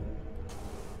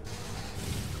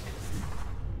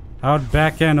out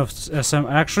back end of SM.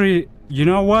 Actually, you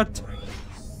know what?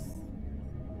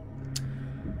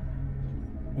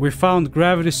 We found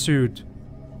gravity suit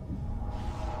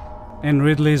in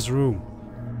Ridley's room.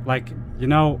 Like, you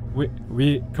know,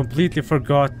 we completely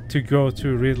forgot to go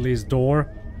to Ridley's door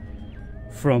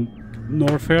from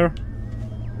Norfair.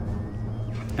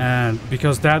 And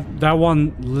because that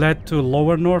one led to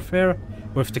lower Norfair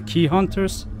with the key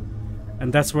hunters.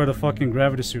 And that's where the fucking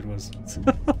gravity suit was.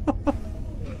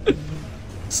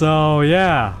 So,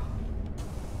 yeah.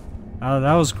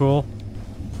 That was cool.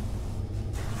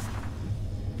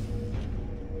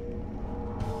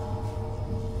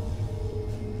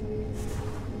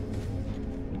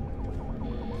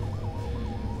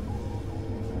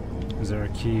 Is there a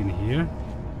key in here?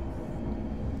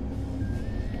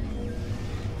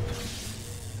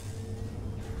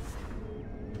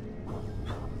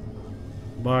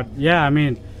 But yeah, I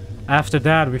mean, after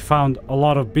that we found a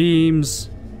lot of beams.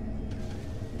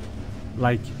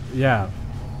 Like, yeah.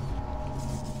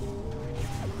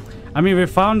 I mean, we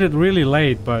found it really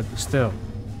late, but still.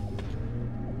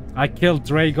 I killed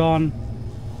Dragon.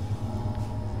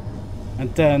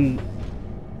 And then...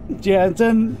 Yeah,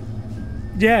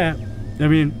 yeah. I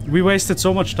mean, we wasted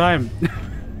so much time.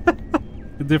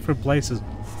 In different places.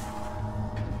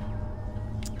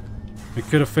 We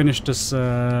could have finished this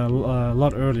a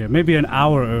lot earlier. Maybe an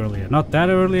hour earlier. Not that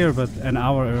earlier, but an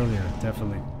hour earlier,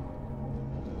 definitely.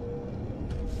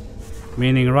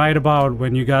 Meaning right about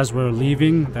when you guys were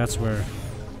leaving, that's where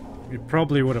it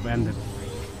probably would have ended.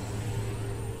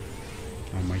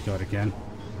 Oh my god, again.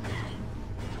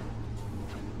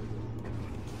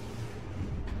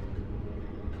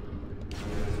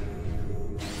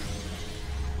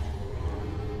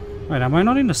 Wait, am I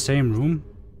not in the same room?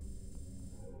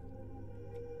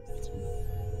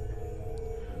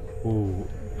 Oh,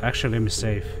 actually, let me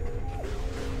save.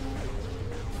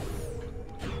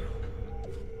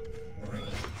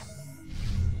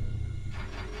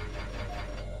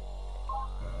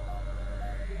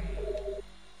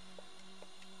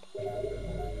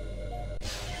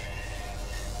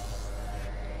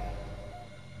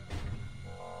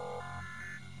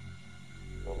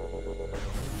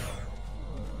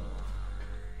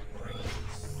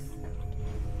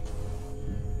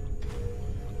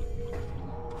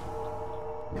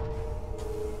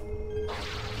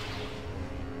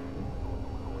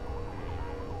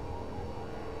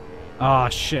 Ah,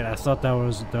 shit, I thought there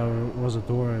was a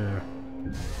door there.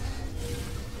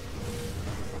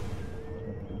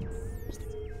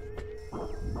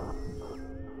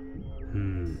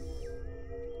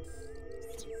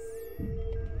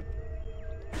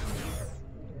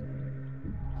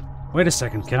 Wait a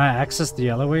second, can I access the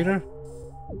elevator?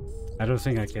 I don't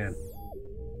think I can.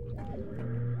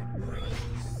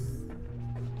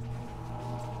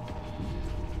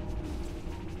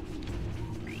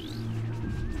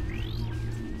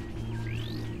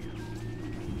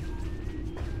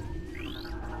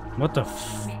 What the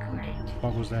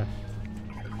fuck was that?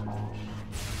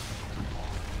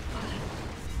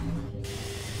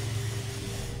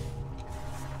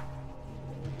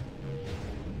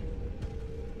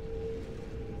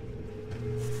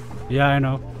 Yeah, I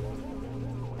know.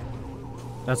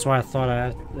 That's why I thought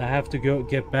I have to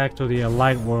get back to the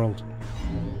light world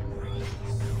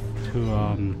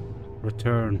to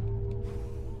return.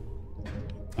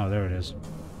 Oh, there it is.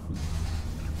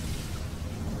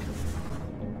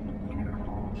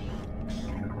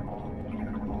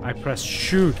 I press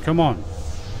shoot, come on.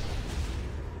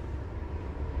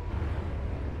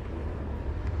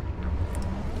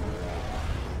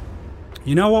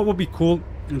 You know what would be cool?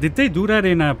 Did they do that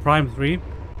in Prime 3?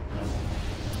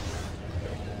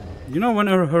 You know when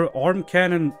her arm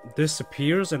cannon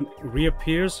disappears and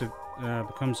reappears, it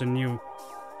becomes a new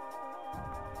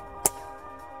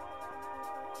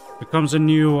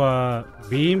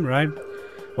beam, right?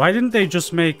 Why didn't they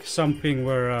just make something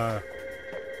where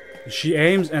she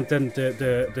aims and then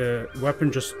the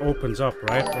weapon just opens up,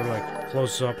 right? Or like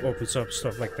closes up, opens up,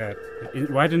 stuff like that.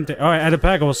 Why didn't they? Oh,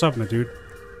 Adapaka, what's up, my dude?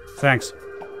 Thanks.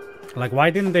 Like, why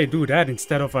didn't they do that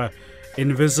instead of a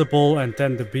invisible and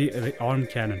then the arm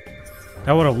cannon?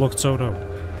 That would have looked so dope.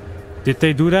 Did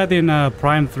they do that in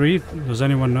Prime 3? Does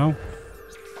anyone know?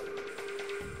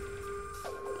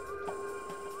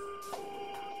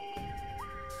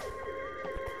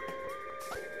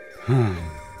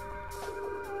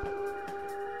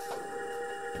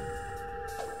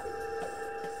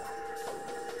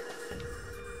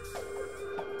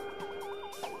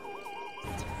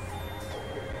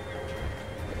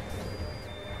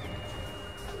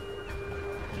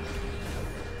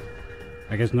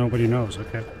 I guess nobody knows,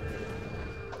 okay.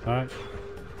 Alright.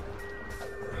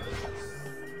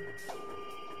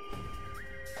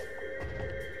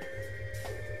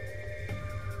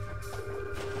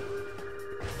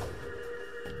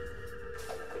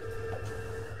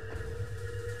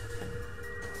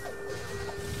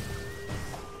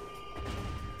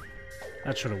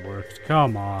 That should have worked.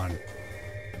 Come on.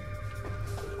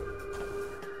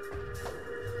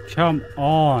 Come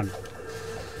on.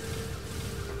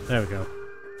 There we go.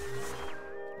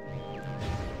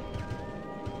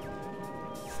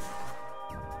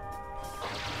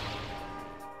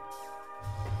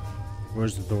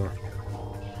 Where's the door?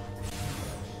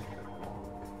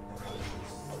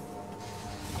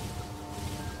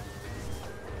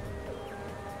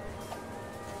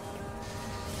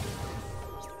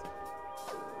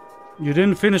 You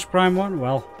didn't finish Prime 1?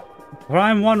 Well,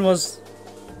 Prime 1 was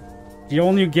the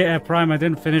only Prime I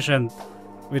didn't finish, and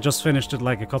we just finished it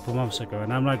like a couple months ago,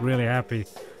 and I'm like really happy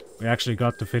we actually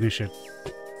got to finish it.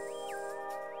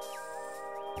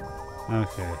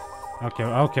 Okay,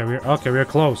 we're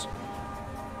close.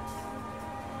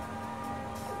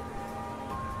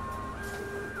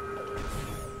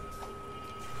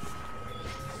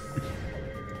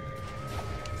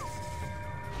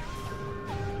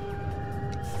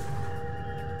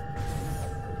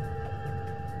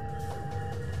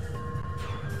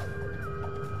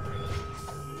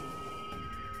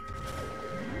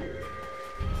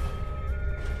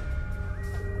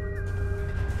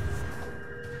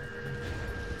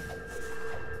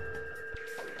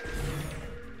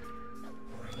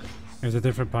 Is it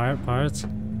different pirates?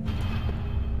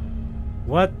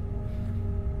 What?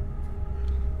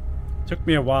 Took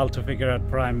me a while to figure out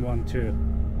Prime 1 too.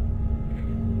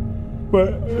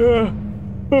 But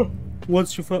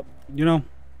once you know,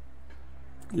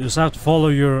 you just have to follow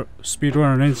your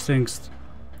speedrunner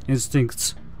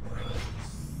instincts,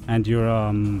 and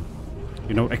your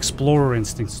you know, explorer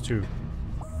instincts too.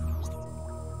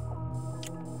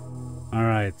 All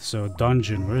right, so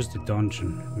dungeon. Where's the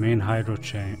dungeon? Main hydro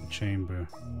chamber.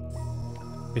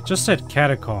 It just said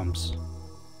catacombs.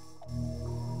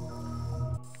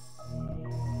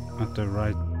 At the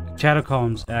right.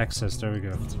 Catacombs access. There we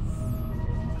go.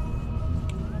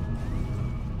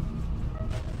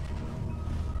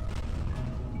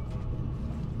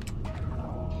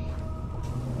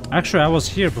 Actually, I was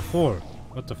here before.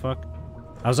 What the fuck?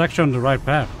 I was actually on the right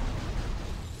path.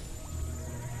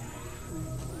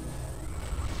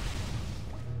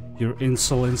 Your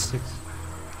incel instincts.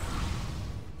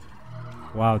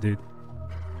 Wow, dude.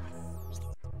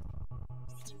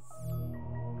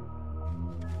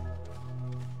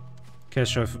 Okay,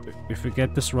 so if we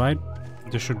get this right,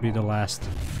 this should be the last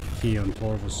key on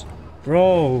Torvus.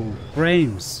 Bro,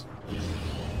 frames.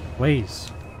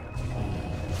 Please.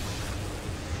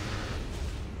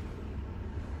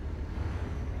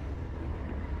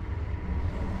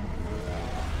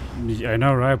 I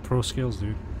know, right? Pro skills,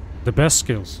 dude. The best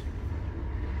skills.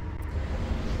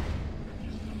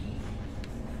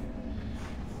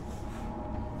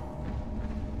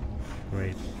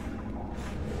 Great.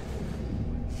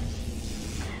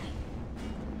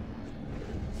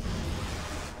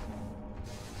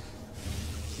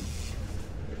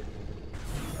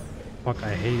 Fuck,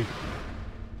 I hate it.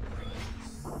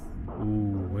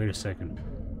 Ooh, wait a second.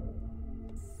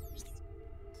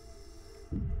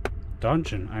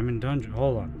 Dungeon? I'm in dungeon.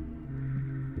 Hold on.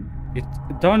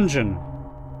 Dungeon.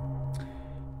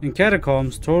 In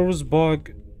catacombs, Torvus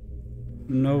Bog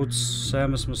notes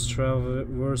Samus must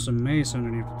traverse a maze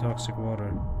underneath the toxic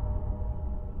water.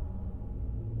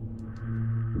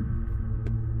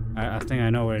 I think I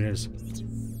know where it is. I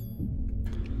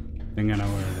think I know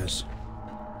where it is.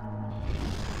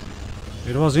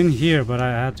 It was in here, but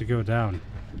I had to go down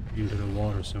into the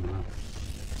water somehow.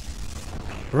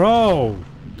 Bro!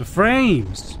 The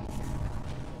frames!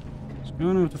 What's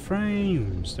going on with the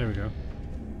frames? There we go.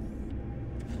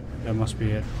 That must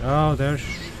be it. Oh, there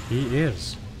he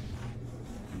is.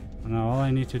 Now all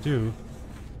I need to do...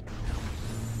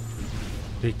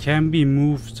 They can be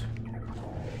moved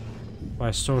by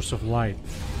a source of light.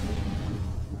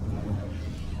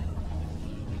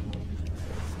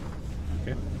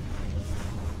 Okay.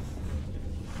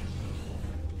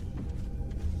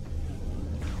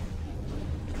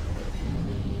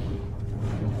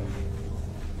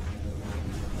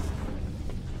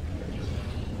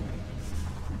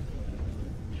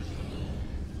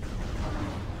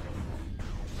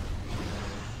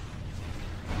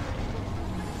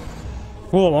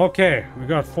 Cool, okay. We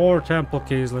got 4 temple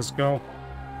keys, let's go.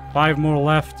 5 more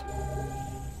left.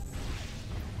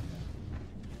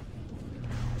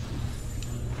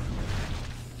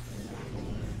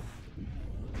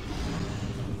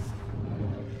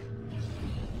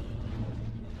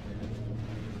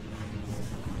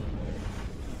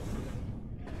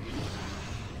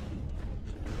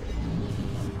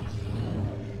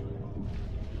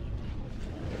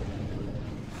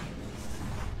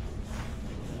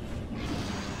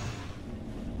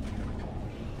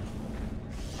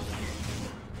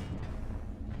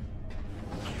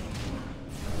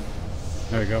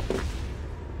 There we go.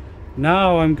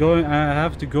 Now I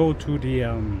have to go to the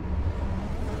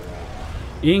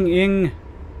Ing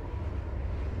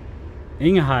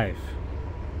Hive.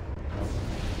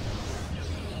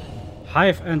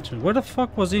 Hive enter. Where the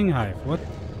fuck was Ing Hive? What?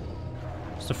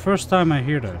 It's the first time I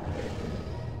hear that.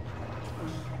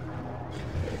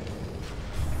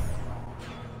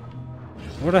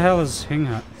 Where the hell is Ing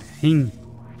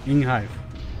Hive?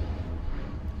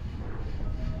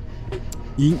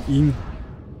 Ing.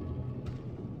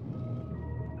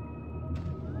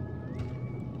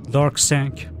 Dark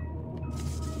Sank.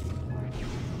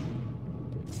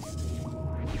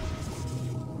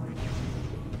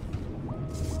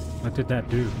 What did that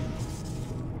do?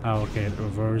 Oh, okay, it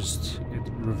reversed.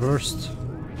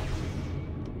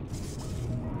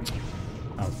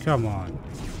 Oh, come on.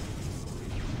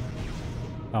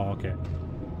 Oh, okay.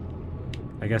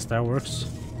 I guess that works.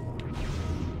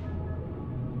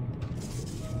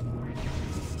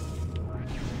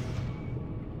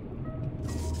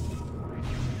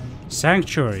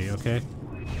 Sanctuary, okay.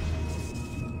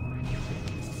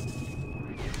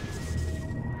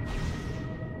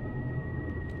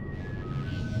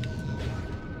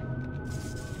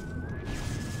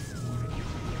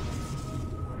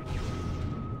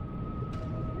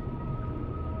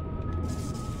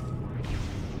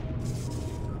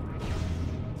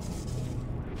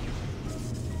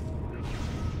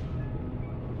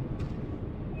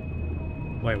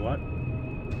 Wait, what?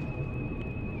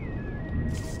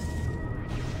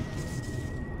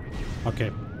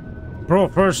 Okay. Bro,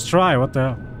 first try, what the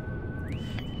hell?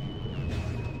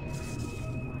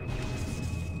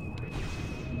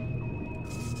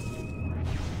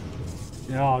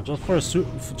 Yeah,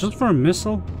 just for a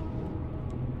missile?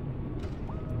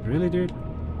 Really, dude?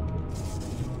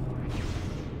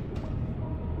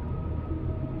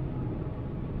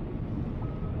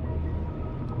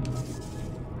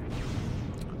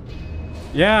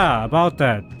 Yeah, about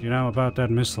that. You know, about that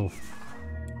missile.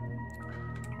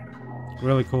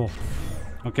 Really cool.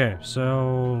 Okay,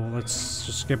 so let's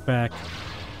just get back.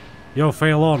 Yo,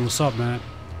 fail on, what's up, man?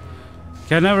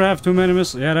 Can never have too many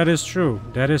missiles. Yeah, that is true.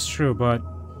 That is true, but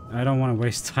I don't want to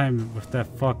waste time with that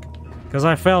fuck. Because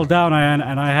I fell down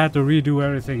and I had to redo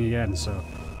everything again, so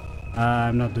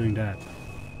I'm not doing that.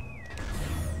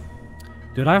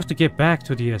 Dude, I have to get back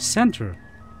to the center.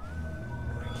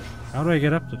 How do I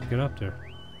get up there?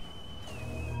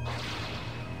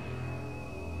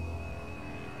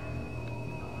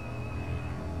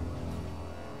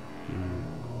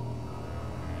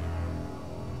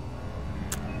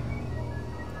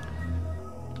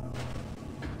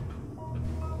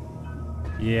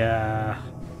 Yeah.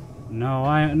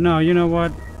 No, you know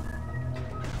what?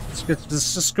 Let's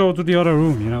just go to the other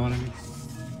room, you know what I mean?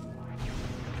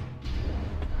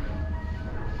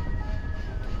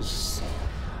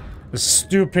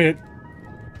 Stupid.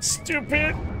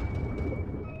 Stupid.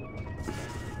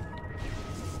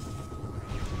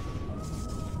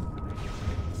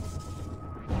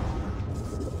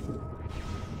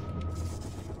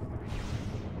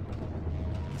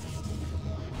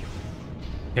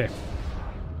 Okay.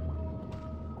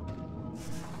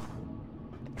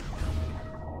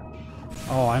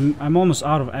 Oh, I'm almost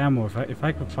out of ammo. If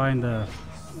I could find the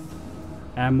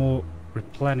ammo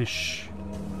replenish.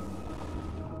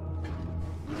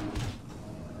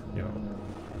 Yo.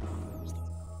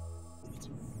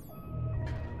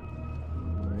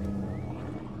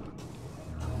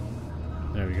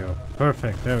 There we go.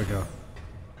 Perfect. There we go.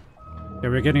 Okay,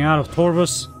 we're getting out of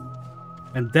Torvus,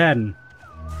 and then.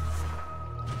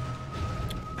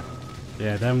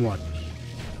 Yeah, then what?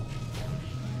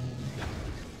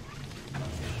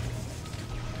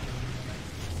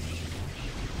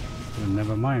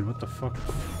 Never mind, what the fuck?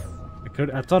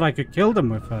 I thought I could kill them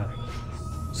with a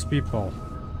speedball.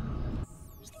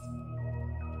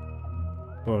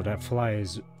 Oh, that fly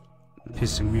is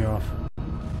pissing me off.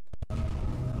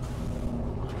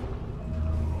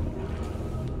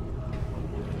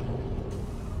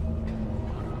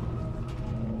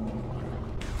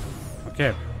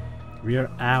 Okay, we are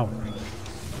out.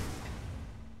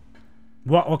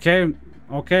 What? Okay,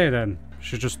 okay then.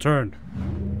 She just turned.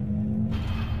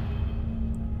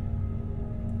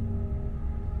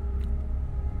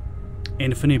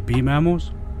 Infinite beam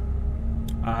ammos?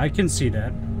 I can see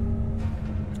that.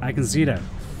 I can see that.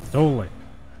 Totally.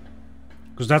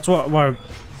 Because that's what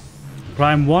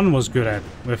Prime 1 was good at.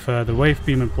 With the wave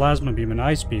beam and plasma beam and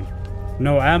ice beam.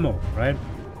 No ammo, right?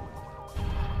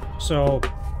 So...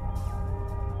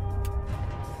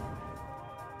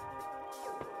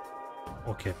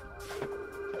 Okay.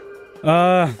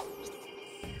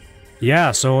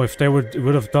 Yeah, so if they would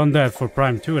have done that for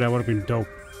Prime 2, that would have been dope.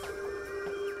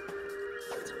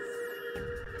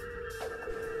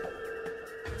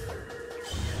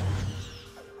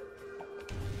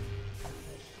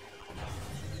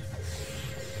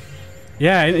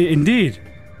 Yeah, indeed.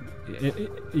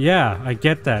 Yeah, I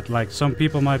get that. Like, some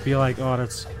people might be like, oh,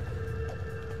 it's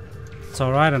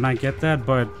alright, and I get that,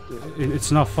 but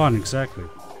it's not fun, exactly.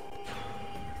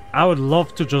 I would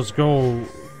love to just go...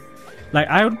 Like,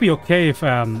 I would be okay if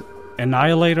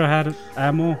Annihilator had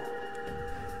ammo.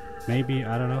 Maybe,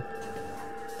 I don't know.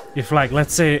 If, like,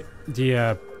 let's say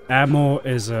the ammo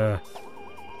is a...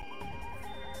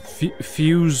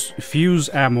 fuse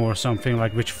ammo or something,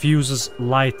 like, which fuses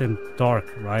light and dark,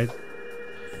 right?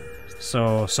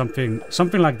 So something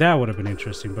like that would have been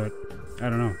interesting, but I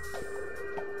don't know.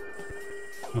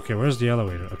 Okay, where's the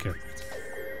elevator? Okay.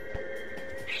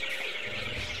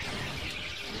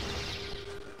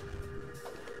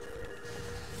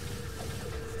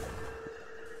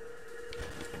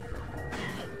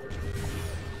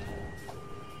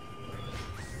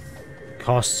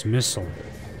 Costs missile.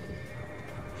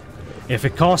 If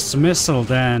it costs missile,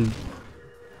 then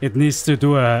it needs to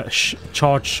do a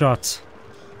charge shot.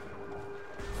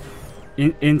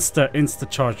 Insta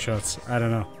charge shots. I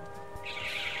don't know.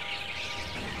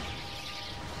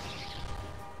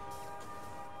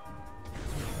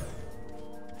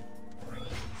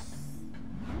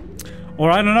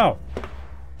 Or I don't know.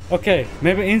 Okay,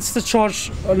 maybe insta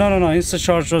charge. Oh, no, insta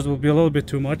charge shots would be a little bit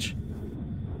too much.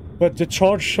 But the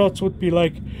charge shots would be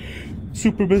like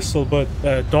super missile, but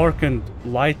dark and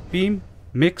light beam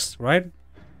mixed, right?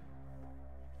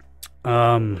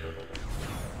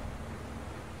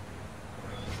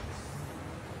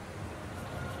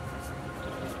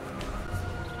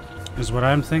 Is what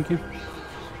I'm thinking.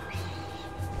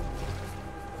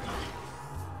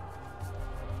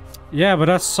 Yeah, but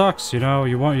that sucks, you know.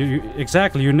 You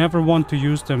exactly. You never want to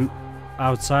use them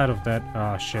outside of that.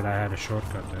 Oh shit! I had a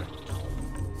shortcut there.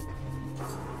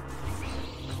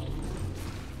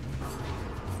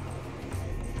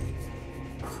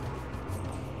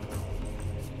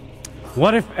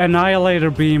 What if Annihilator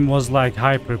Beam was like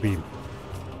Hyper Beam?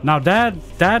 Now that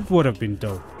would have been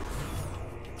dope.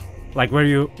 Like where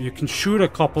you can shoot a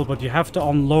couple, but you have to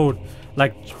unload.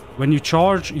 Like when you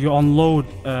charge, you unload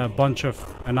a bunch of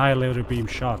Annihilator Beam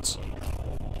shots.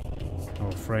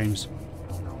 Oh, frames.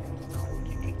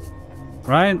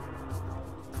 Right?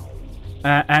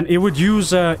 And it would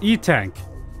use a E-Tank.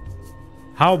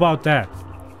 How about that?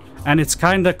 And it's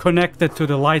kind of connected to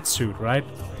the light suit, right?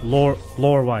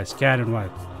 Lore-wise, canon-wise.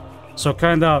 So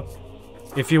kind of,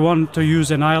 if you want to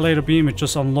use Annihilator Beam, it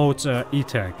just unloads a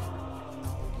E-Tank.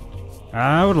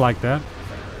 I would like that.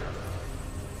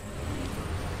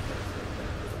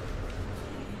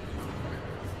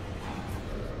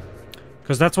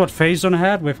 Because that's what Phazon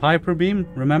had with Hyper Beam,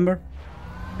 remember?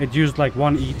 It used like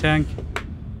one E-Tank.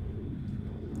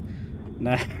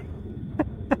 Nah.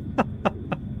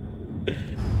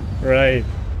 Right.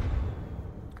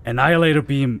 Annihilator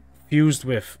Beam fused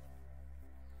with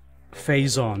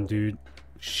Phazon, dude.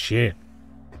 Shit.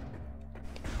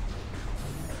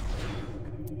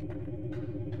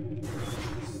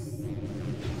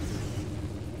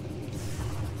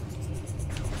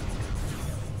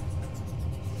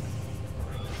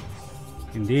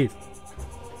 Indeed.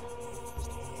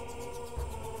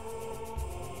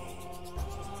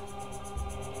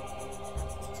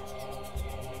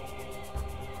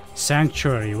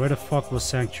 Sanctuary. Where the fuck was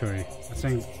Sanctuary? I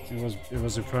think it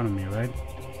was in front of me, right?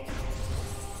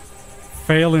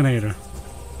 Failinator.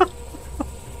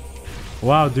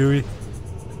 Wow, Dewey.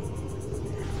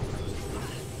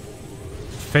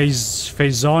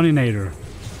 Phazoninator.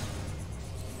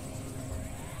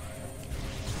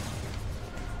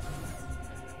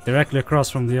 Directly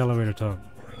across from the elevator top.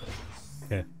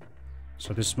 Okay.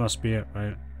 So this must be it,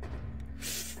 right?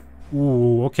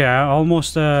 Ooh, okay, I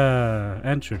almost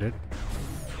entered it.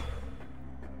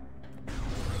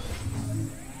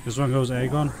 This one goes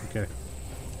Aegon? Okay.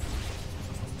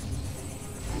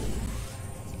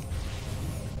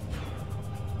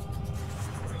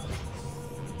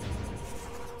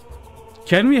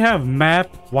 Can we have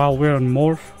map while we're on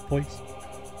Morph, please?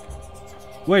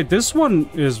 Wait, this one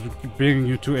is bringing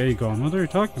you to Aegon. What are you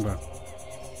talking about?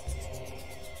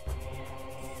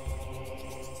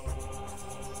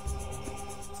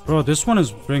 Bro, this one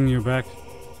is bringing you back.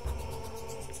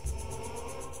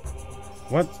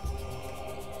 What?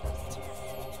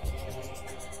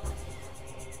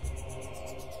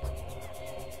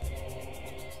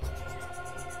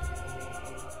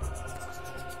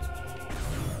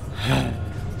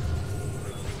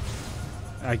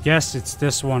 I guess it's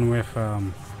this one with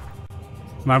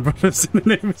my brother's in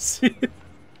the name of C.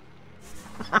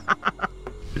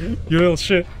 You little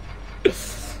shit.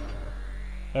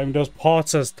 Having those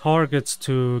pots as targets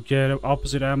to get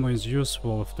opposite ammo is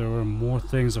useful if there were more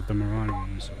things of them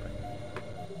around.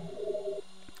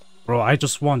 Bro, I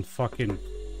just want fucking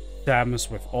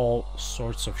Samus with all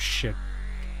sorts of shit.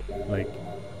 Like,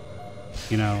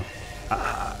 you know,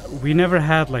 we never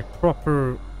had like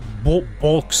proper buff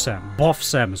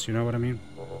Samus, you know what I mean?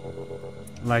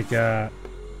 Like,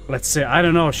 let's say, I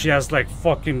don't know, she has like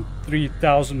fucking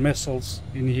 3,000 missiles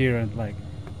in here and like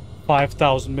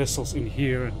 5,000 missiles in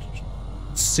here and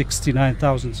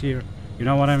 69,000 here. You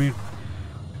know what I mean?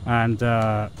 And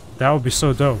that would be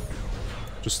so dope.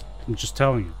 I'm just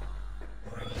telling you.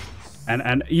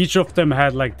 And each of them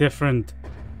had like different.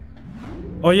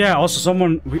 Oh yeah, also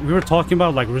someone we were talking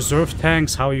about like reserve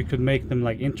tanks, how you could make them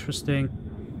like interesting.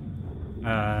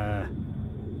 I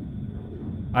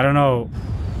don't know.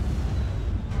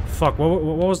 Fuck, what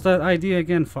was that idea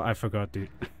again? I forgot, dude.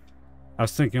 I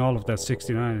was thinking all of that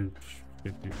 69 and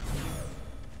shit, dude.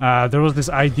 There was this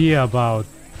idea about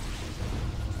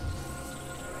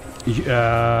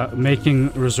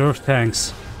making reserve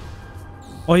tanks.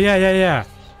 Oh yeah.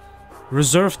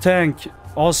 Reserve tank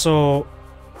also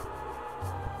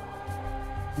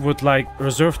would like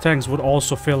reserve tanks would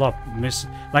also fill up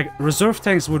like reserve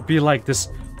tanks would be like this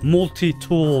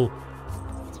multi-tool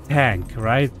tank,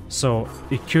 right? So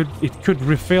it could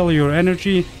refill your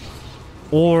energy,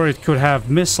 or it could have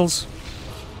missiles,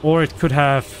 or it could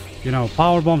have, you know,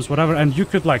 power bombs, whatever, and you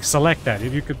could like select that.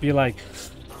 If you could be like,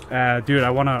 dude, I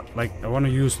wanna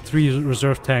use 3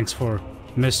 reserve tanks for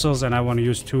missiles, and I want to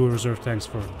use 2 reserve tanks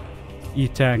for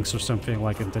E-tanks or something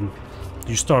like, and then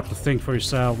you start to think for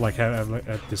yourself, like,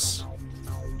 at this.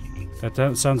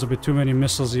 That sounds a bit too many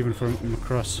missiles even for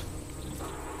Macross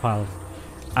pilot.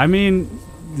 I mean,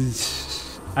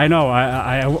 I know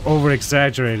I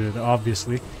over-exaggerated,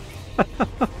 obviously.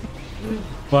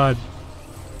 But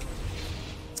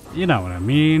you know what I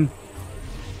mean.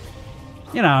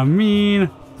 You know what I mean.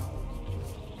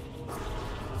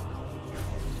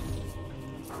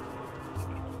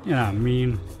 You know what I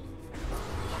mean.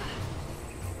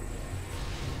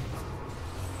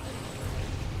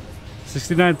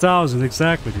 $69,000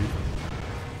 exactly, dude.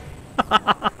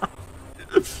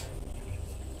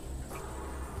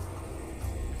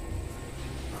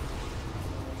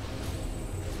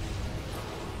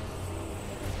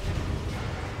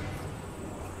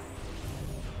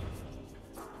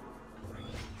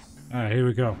 Alright, here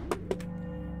we go.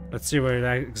 Let's see where it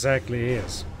exactly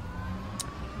is.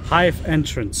 Hive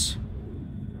entrance.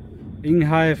 In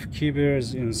Hive,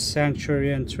 Keybears in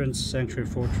Sanctuary entrance, Sanctuary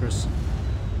Fortress.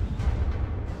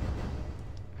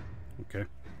 Okay.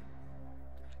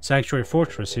 Sanctuary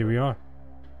Fortress, here we are.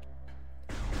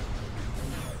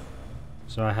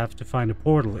 So I have to find a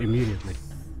portal immediately.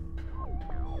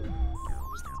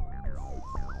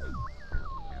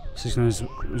 69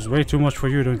 is way too much for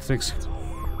you, don't you think so?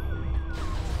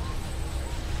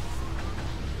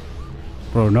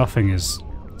 Bro, nothing is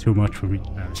too much for me.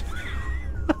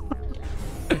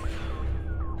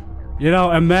 You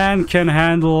know, a man can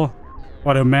handle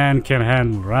what a man can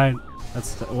handle, right?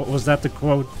 That's the, what was that the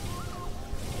quote?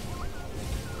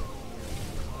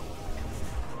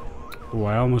 Oh,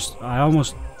 I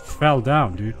almost fell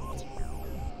down, dude.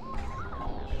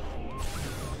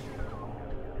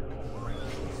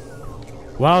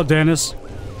 Wow, Dennis.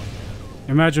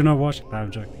 Imagine not watching. No,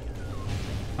 I'm joking.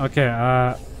 Okay,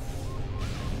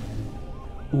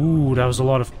 ooh, that was a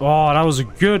lot of... Oh, that was a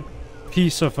good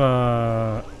piece of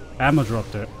ammo drop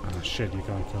there. Oh, shit, you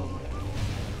can't kill me.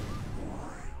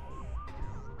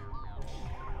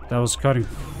 That was cutting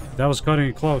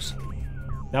it close.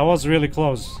 That was really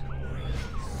close.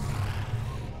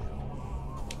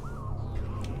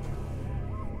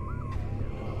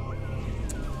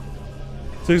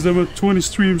 Takes them at 20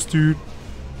 streams, dude.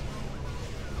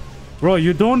 Bro,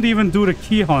 you don't even do the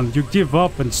key hunt. You give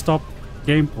up and stop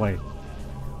gameplay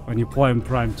when you play in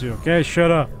Prime 2. Okay,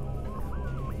 shut up.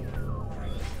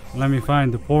 Let me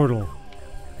find the portal.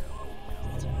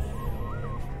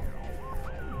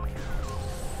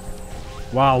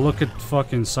 Wow, look at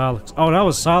fucking Silex. Oh, that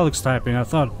was Silex typing. I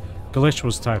thought Glitch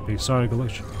was typing. Sorry,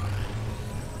 Glitch.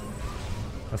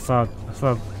 I thought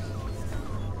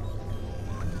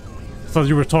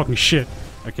you were talking shit.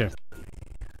 Okay.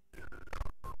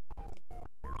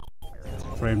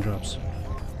 Frame drops.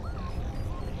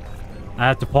 I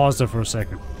had to pause there for a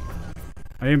second.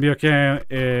 I can be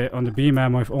okay on the beam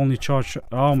ammo if only charge.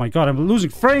 Oh my god, I'm losing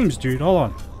frames, dude. Hold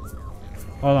on.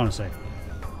 Hold on a sec.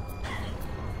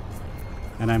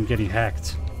 And I'm getting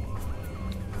hacked.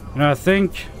 You know, I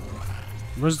think...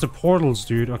 Where's the portals,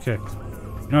 dude? Okay.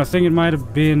 You know, I think it might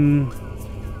have been...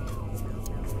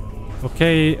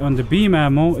 Okay, on the beam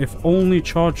ammo, if only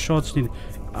charge shots need...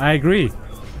 I agree.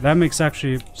 That makes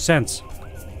actually sense.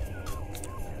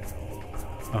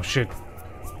 Oh shit.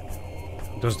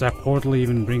 Does that portal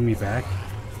even bring me back?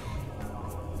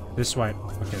 This way.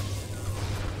 Okay.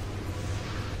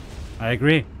 I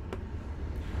agree.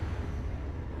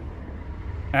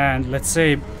 And let's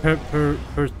say per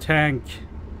tank.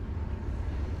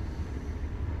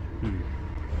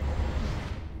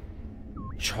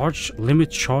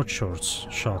 Limit charge shots.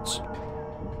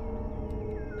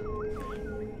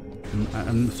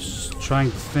 I'm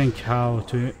trying to think how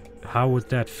would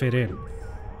that fit in.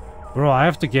 Bro, I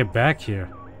have to get back here.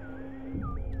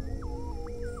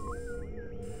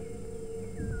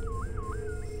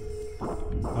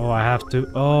 Oh, I have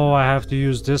to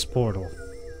use this portal.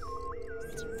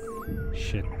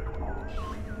 Shit.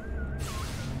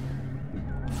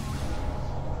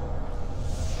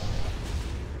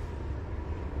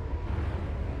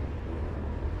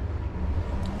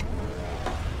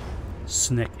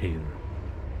 Snack here.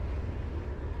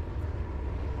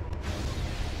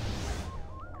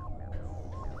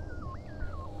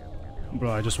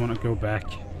 Bro, I just want to go back.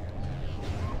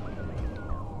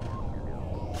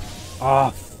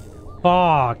 Oh,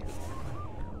 fuck.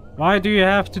 Why do you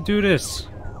have to do this?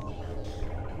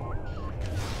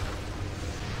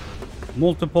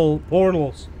 multiple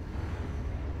portals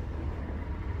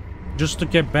just to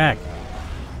get back.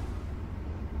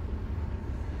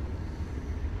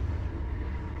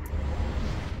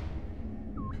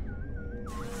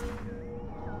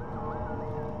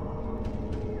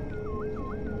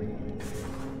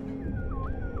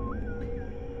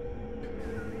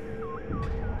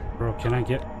 Bro, can I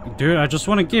get... Dude, I just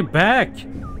want to get back!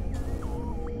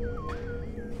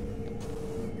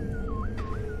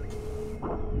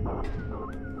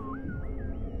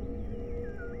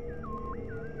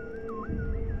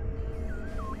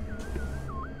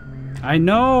 I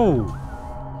know!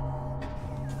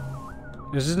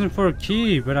 This isn't for a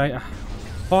key, but I...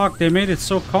 Fuck, they made it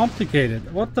so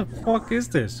complicated. What the fuck is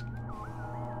this?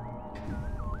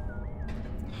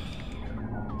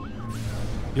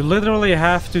 You literally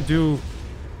have to do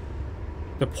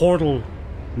the portal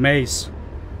maze.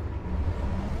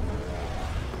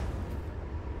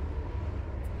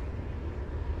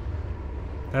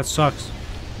 That sucks.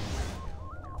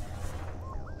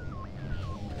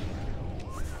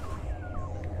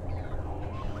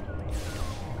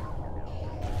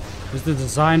 It's the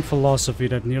design philosophy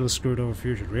that nearly screwed over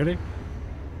Fusion. Really?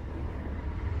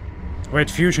 Wait,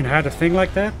 Fusion had a thing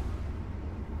like that?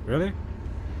 Really?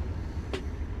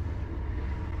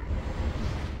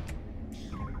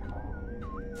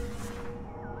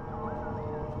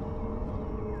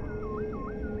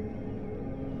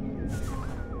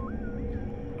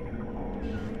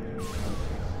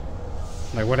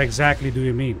 Like, what exactly do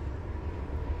you mean?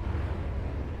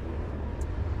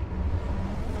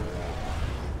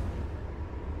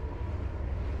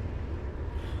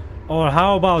 Or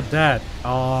how about that?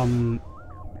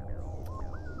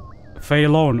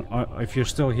 Phelan, if you're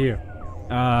still here.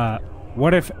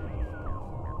 What if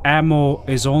ammo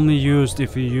is only used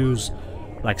if you use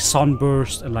like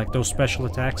sunburst and like those special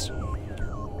attacks?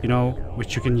 You know,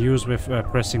 which you can use with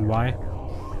pressing Y.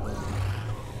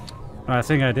 I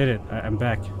think I did it. I'm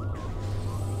back.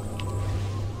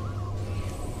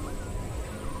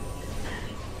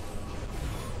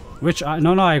 Which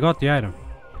no, I got the item.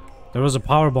 There was a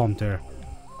power bomb there.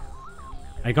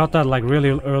 I got that like really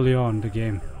early on in the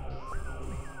game.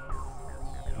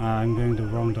 I'm going the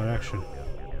wrong direction.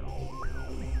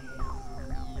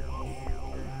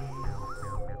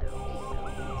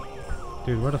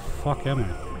 Dude, where the fuck am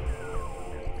I?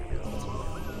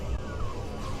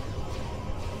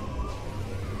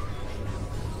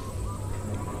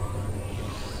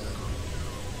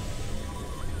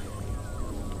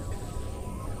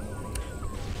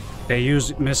 They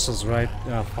use missiles, right?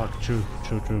 Ah, fuck, true.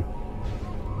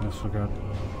 I forgot.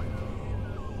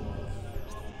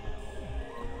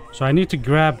 So I need to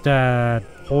grab that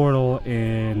portal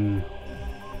in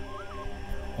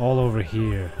all over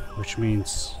here, which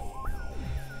means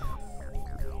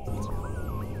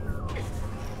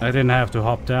I didn't have to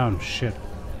hop down. Shit.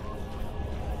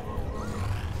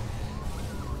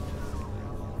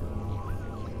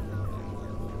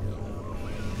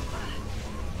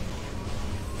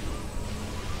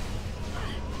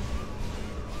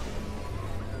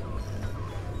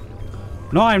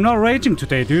 No, I'm not raging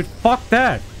today, dude. Fuck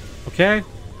that. Okay?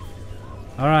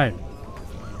 Alright.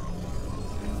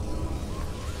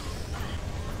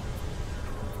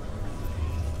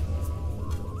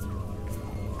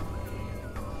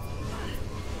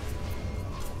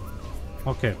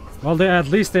 Okay. Well, at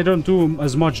least they don't do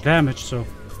as much damage, so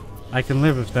I can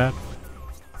live with that.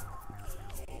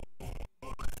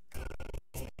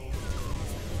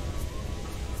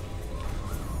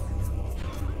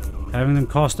 Having them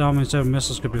cost down instead of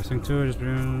missiles could be a thing too. Just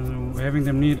having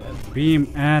them need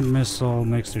beam and missile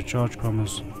makes their charge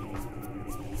combos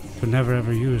to never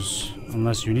ever use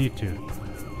unless you need to.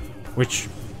 Which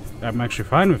I'm actually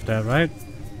fine with that, right?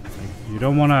 Like, you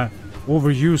don't want to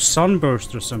overuse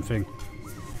sunburst or something.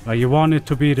 You want it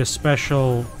to be the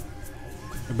special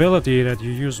ability that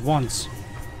you use once.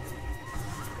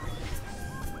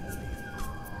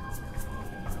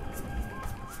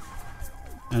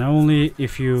 And only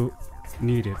if you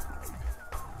need it.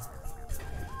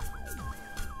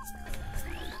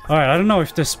 Alright, I don't know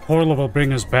if this portal will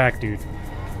bring us back, dude.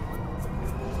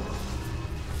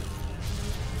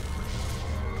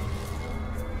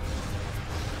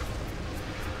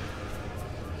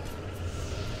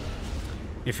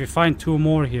 If you find 2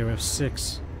 more here, we have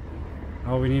 6.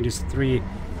 All we need is 3.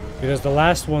 Because the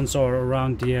last ones are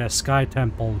around the Sky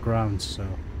Temple grounds, so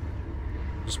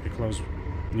just be close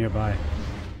nearby.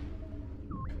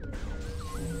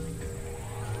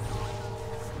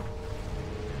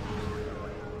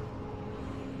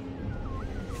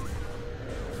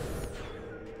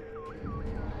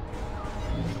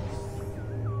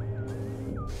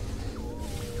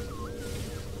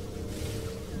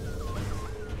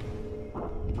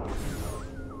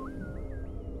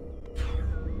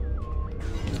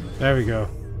 There we go.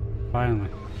 Finally.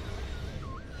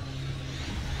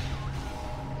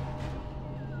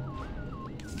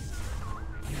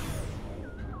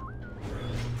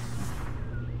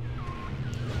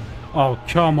 Oh,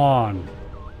 come on.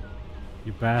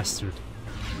 You bastard.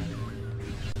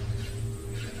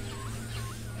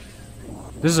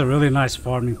 This is a really nice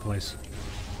farming place.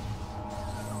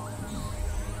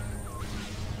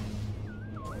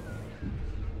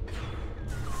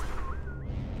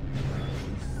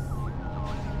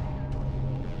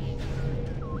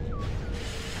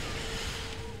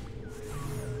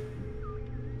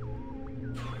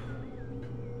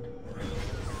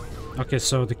 Okay,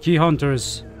 so the key hunter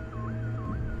is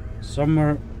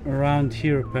somewhere around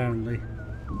here apparently.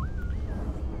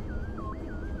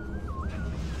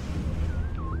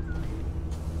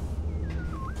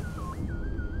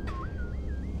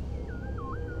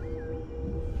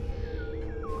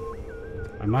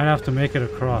 I might have to make it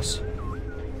across.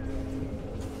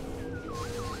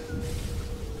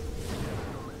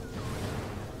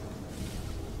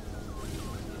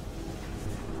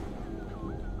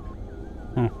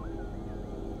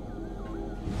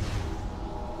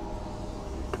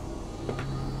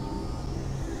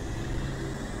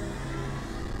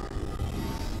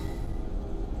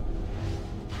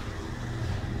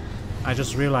 I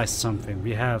just realized something.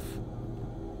 We have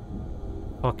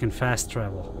fucking fast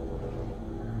travel.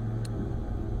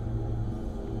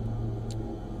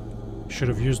 Should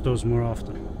have used those more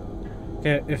often.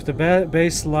 Okay, if the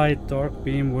base light dark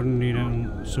beam wouldn't need a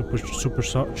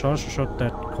supercharge shot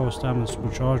that cost damage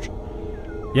supercharge.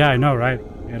 Yeah, I know, right?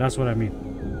 Yeah, that's what I mean.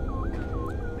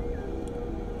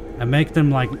 And make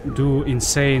them like do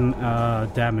insane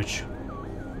damage.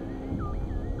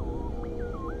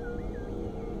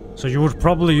 So you would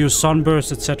probably use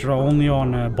sunburst, etc. only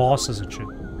on bosses and shit.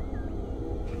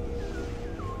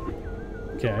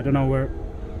 Okay, I don't know where...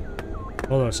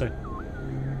 Hold on a sec.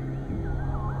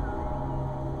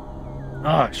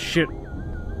 Ah, shit.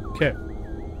 Okay.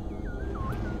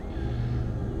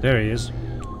 There he is.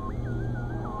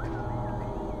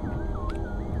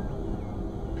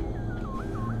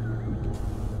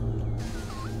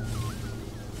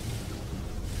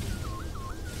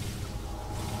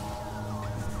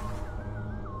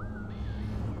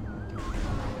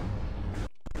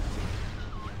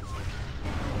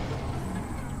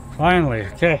 Finally,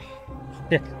 okay.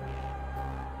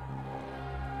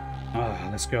 Ah,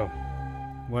 let's go.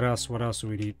 What else do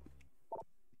we need?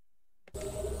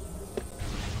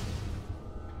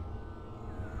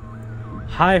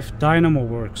 Hive Dynamo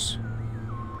Works.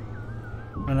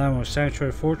 Dynamo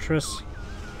Sanctuary Fortress.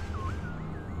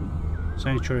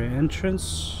 Sanctuary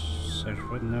Entrance.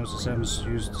 Sanctuary knows the Samus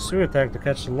used the sewer attack to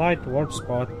catch the light warp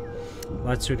spot.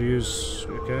 Light suit use,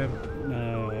 okay.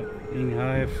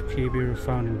 Hive, Keebeer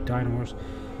found in Dynamos.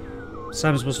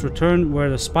 Samus was returned where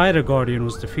the Spider Guardian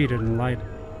was defeated in Light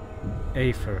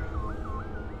Aether.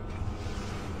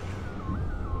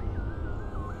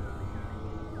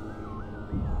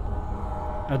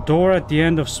 A door at the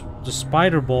end of the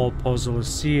Spider Ball puzzle is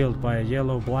sealed by a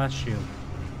yellow blast shield.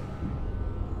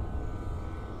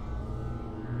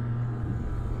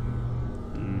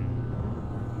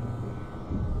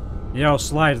 Yo,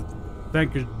 Slide,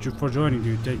 thank you for joining,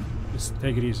 dude.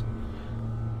 Take it easy.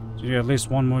 So you need at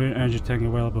least one more energy tank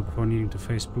available before needing to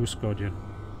face Boost Guardian.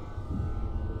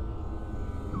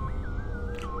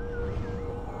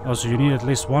 Oh, so you need at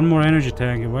least one more energy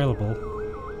tank available?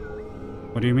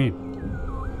 What do you mean?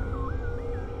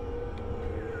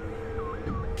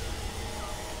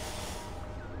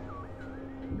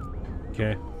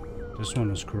 Okay, this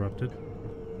one was corrupted.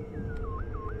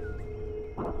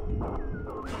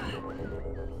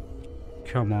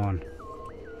 Come on.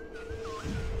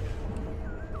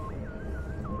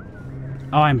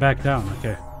 Oh, I'm back down,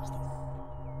 okay.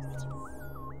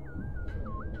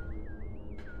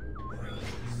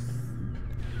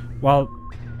 Well,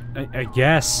 I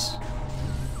guess.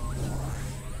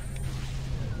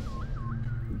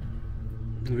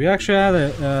 We actually had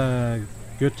a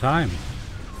good time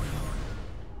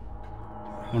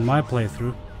on my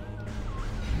playthrough.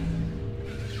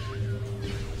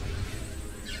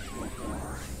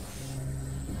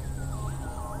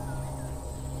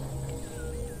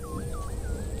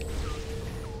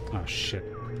 Oh shit.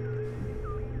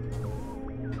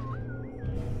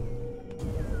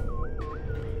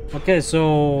 Okay,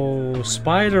 so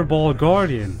Spider Ball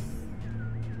Guardian.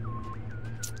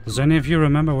 Does any of you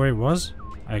remember where it was?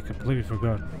 I completely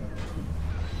forgot.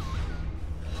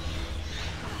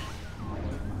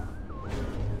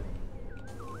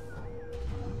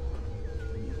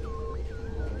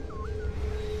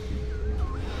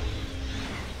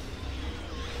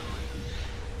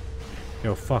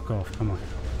 Yo, fuck off, come on.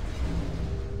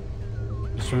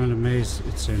 Just around the maze,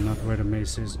 it's not where the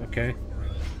maze is, okay.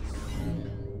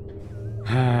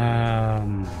 Let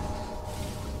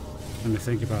me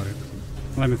think about it.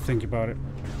 Let me think about it.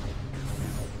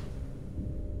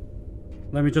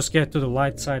 Let me just get to the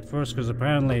light side first, because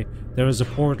apparently there is a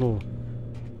portal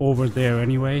over there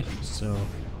anyway, so...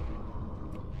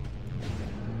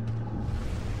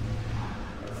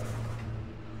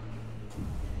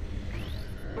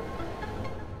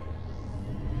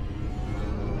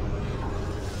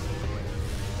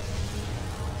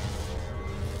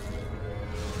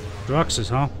 Druxes,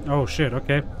 huh? Oh shit,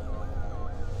 okay.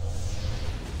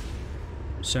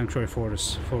 Sanctuary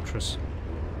Fortress.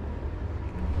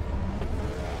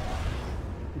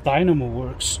 Dynamo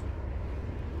works.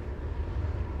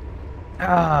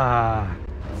 Ah.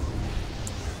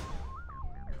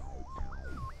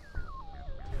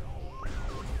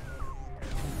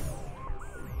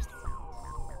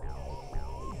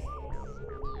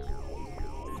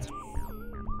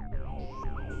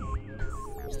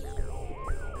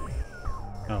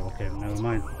 Oh, okay, never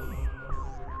mind.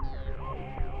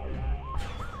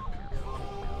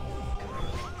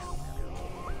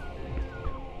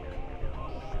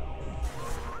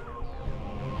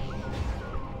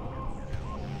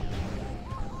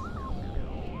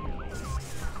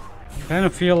 Kind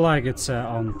of feel like it's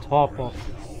on top of...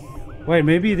 Wait,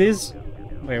 maybe it is?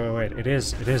 Wait. It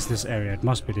is this area. It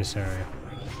must be this area.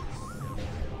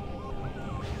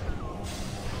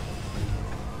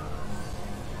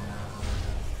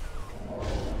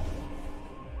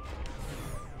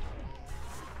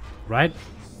 Right?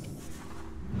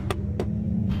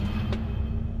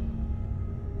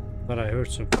 But I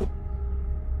heard some...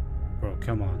 Bro,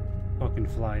 come on. Fucking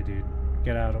fly, dude.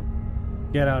 Get out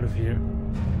of here.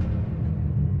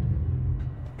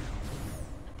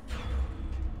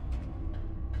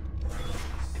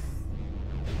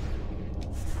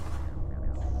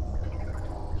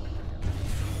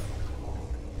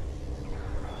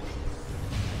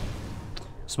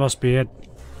 This must be it.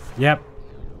 Yep.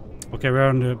 Okay, we're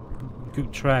on the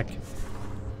good track.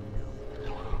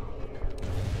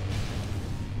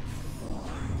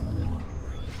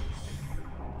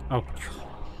 Oh.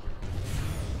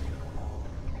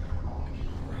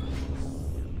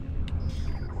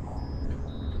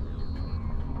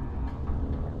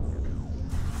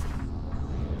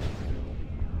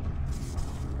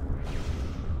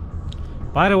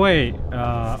 By the way,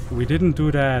 we didn't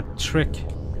do that trick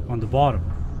on the bottom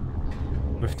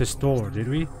with this door, did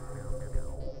we?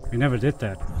 We never did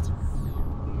that.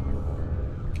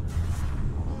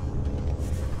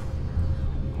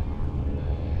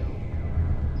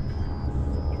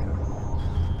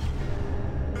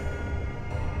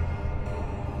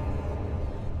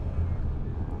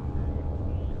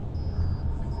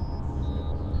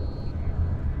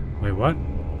 Wait, what?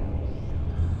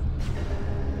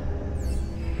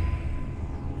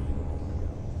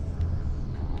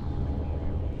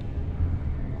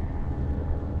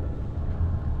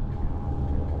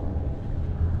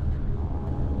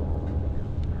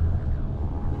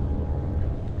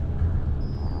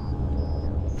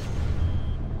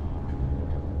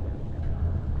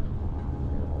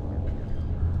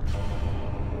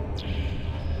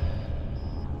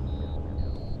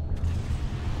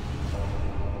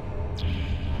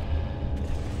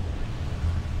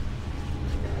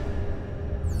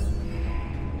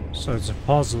 So it's a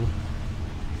puzzle.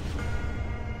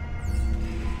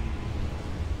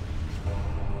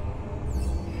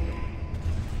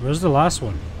 Where's the last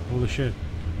one? Holy shit.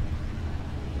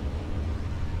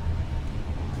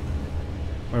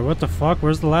 Wait, what the fuck?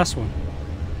 Where's the last one?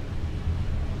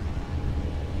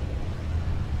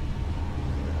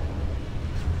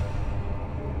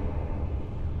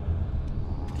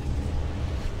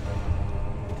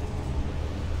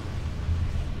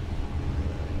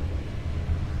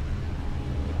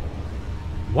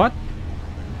 What?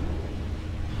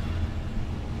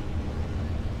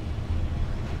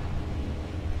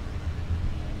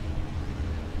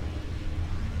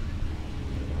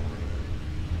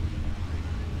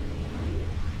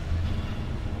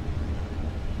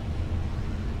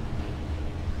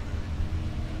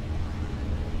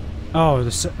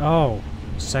 Oh,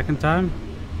 second time?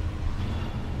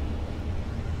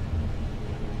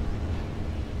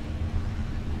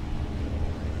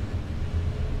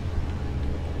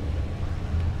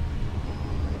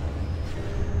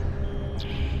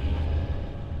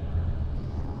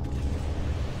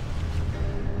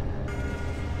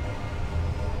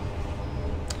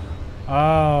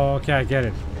 Oh, okay, I get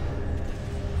it.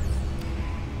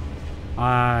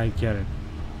 I get it.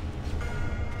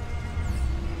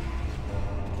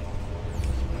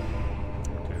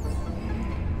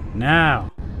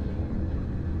 Now.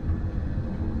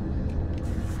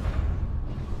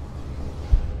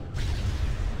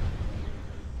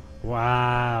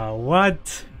 Wow,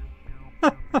 what?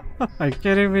 Are you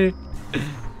kidding me?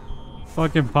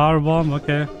 Fucking powerbomb,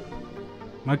 okay.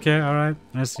 Okay, alright,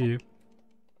 I see you.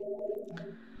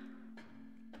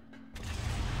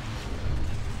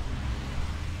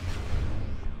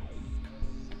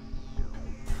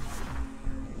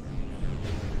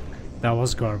 That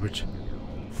was garbage.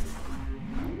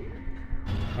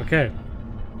 Okay.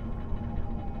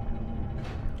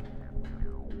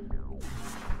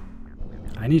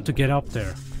 I need to get up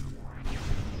there.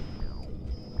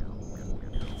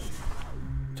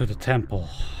 To the temple.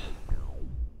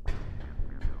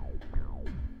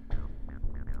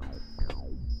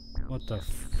 What the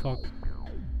fuck?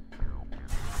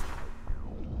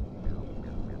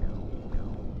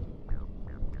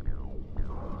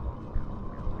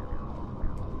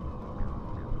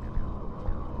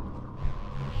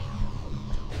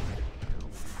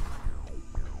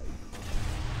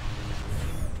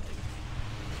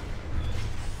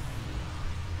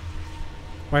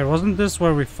 Wait, wasn't this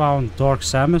where we found Dark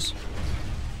Samus?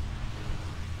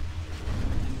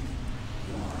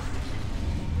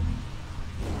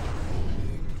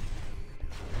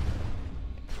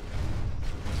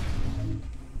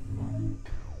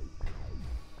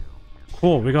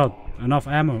 Cool, we got enough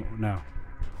ammo now.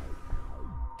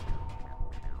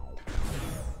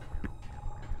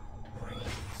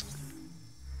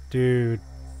 Dude,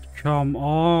 come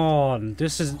on.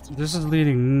 This is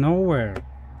leading nowhere.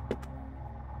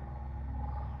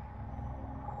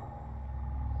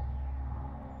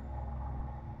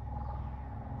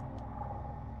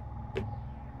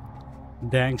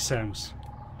 Dang Samus.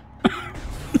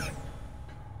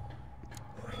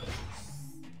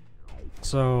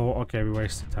 So, okay, we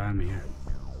wasted time here.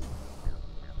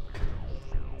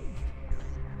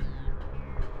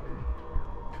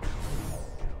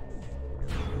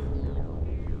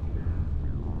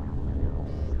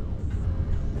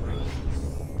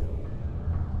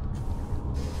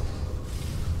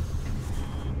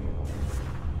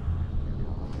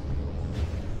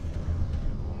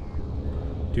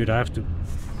 Dude, I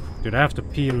have to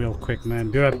pee real quick,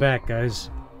 man. Be right back, guys.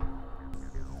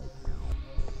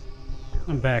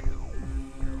 I'm back.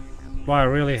 Wow, I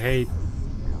really hate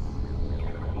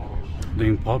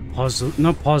doing puzzles,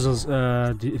 not puzzles,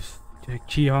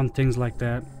 key hunt, things like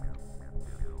that.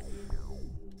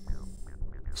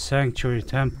 Sanctuary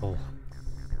Temple.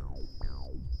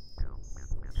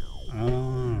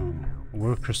 Oh,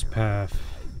 Worker's Path.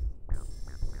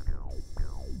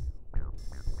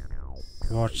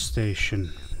 Watch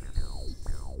Station.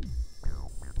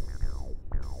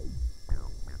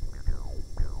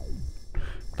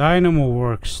 Dynamo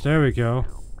Works, there we go.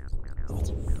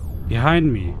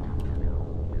 Behind me.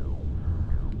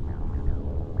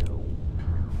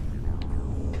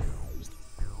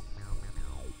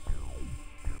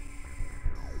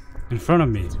 In front of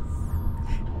me.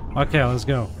 Okay, let's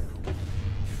go.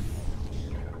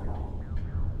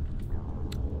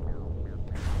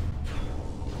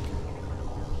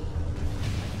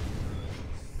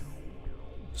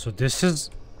 So this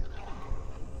is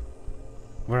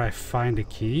where I find the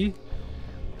key?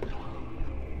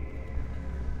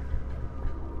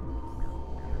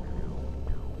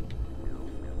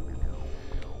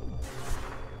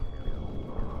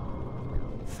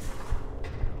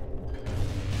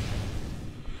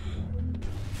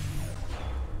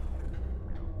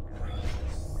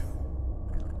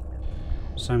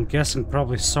 So I'm guessing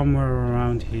probably somewhere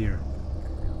around here.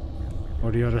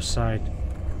 Or the other side.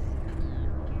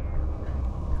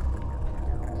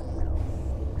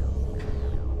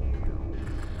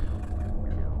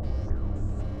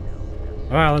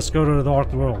 Alright, let's go to the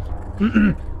Dark World. We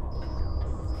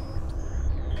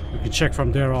can check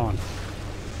from there on.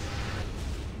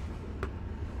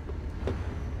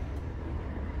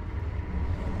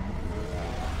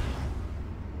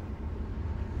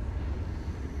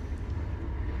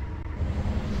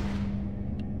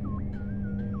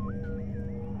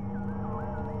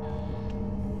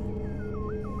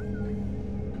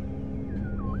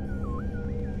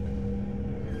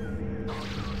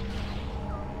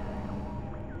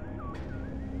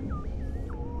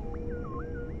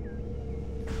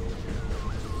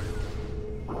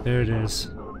 There it is.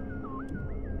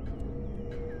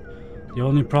 The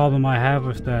only problem I have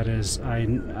with that is how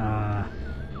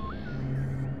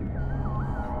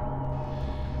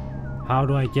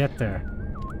do I get there?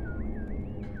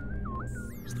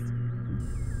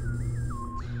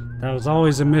 That was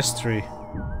always a mystery.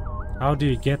 How do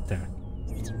you get there?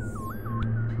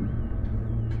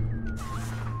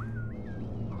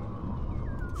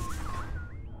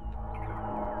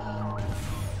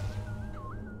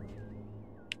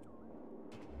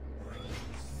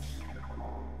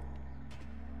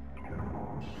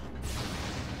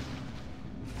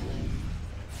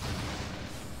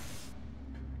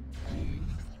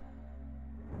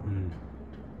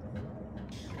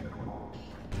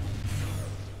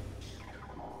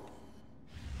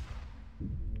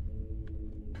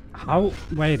 How?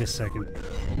 Wait a second.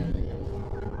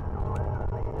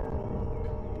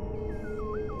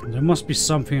 There must be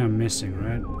something I'm missing,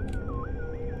 right?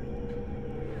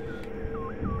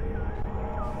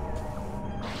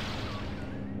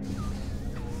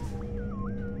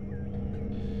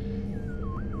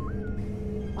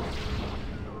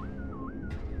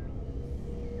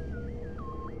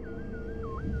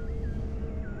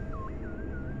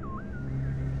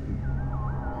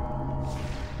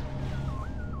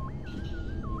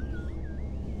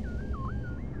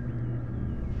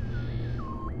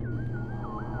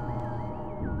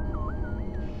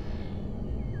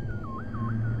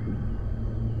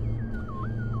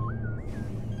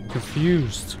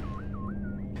 Confused.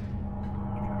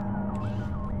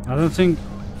 I don't think...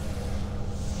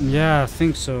 Yeah, I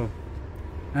think so.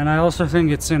 And I also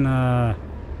think it's in a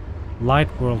light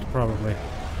world, probably.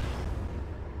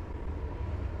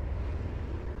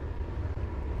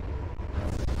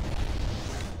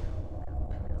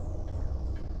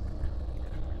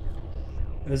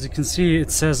 As you can see,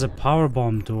 it says a power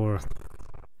bomb door.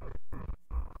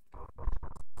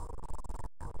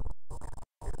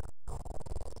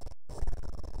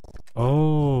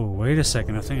 Oh, wait a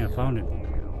second, I think I found it.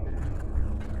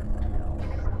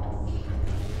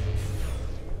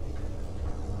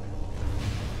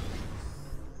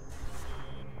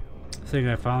 I think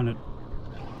I found it.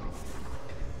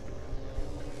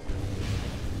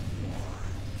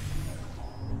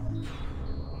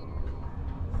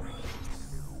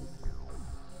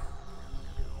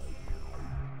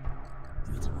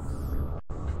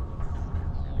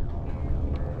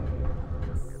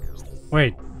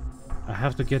 Wait, I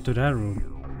have to get to that room,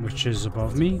 which is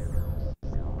above me?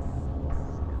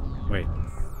 Wait.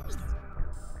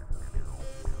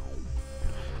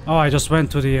 Oh, I just went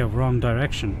to the wrong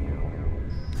direction.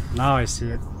 Now I see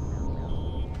it.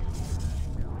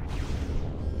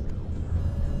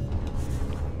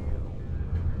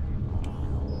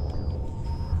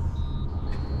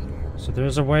 So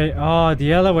there's a way. Oh,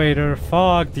 the elevator.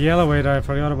 Fuck, the elevator. I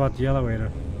forgot about the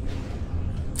elevator.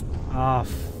 Ah,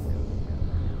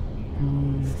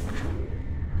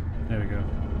 there we go.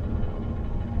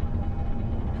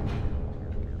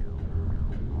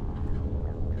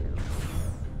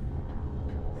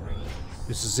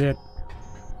 This is it.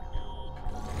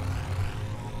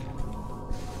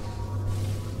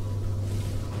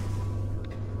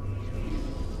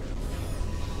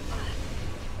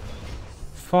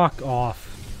 Fuck off.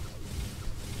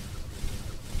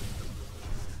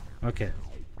 Okay.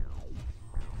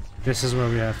 This is where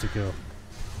we have to go.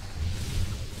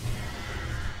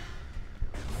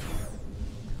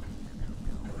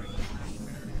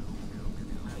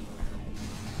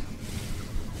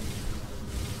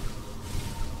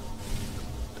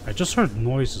 I just heard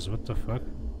noises, what the fuck?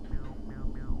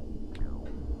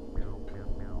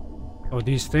 Oh,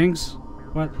 these things?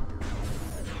 What?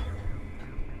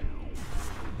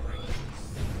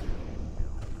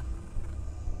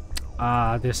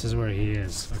 Ah, this is where he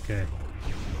is. Okay.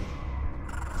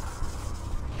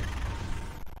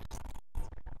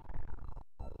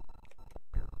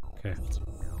 Okay.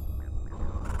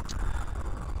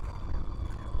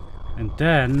 And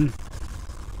then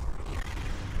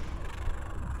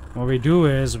what we do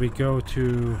is we go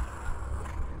to...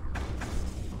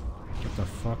 What the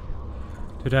fuck?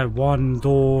 To that one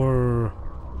door...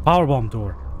 Powerbomb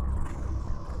door.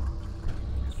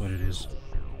 That's what it is.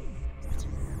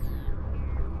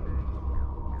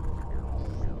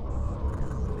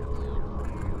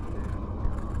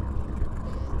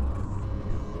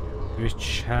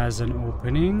 Which has an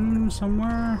opening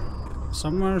somewhere?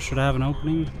 Somewhere should have an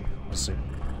opening? Let's see.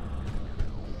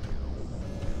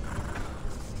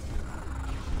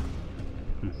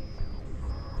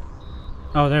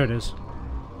 Oh, there it is.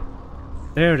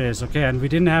 There it is. Okay, and we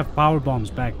didn't have power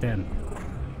bombs back then.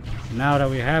 Now that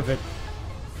we have it.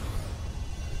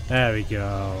 There we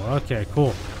go. Okay,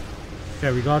 cool.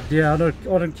 Okay, we got the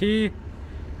other key.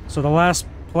 So the last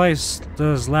place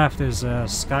that's left is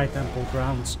Sky Temple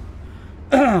grounds.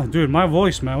 Dude, my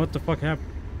voice, man. What the fuck happened?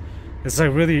 It's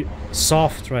like really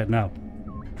soft right now.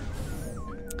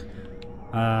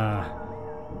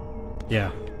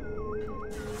 Yeah.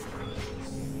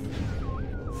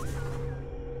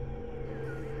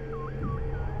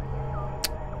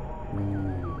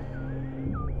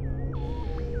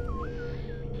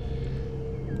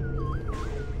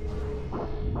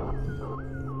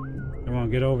 Come on,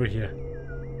 get over here.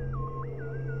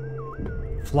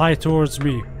 Fly towards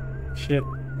me. Shit,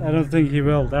 I don't think he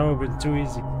will. That would have been too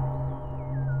easy.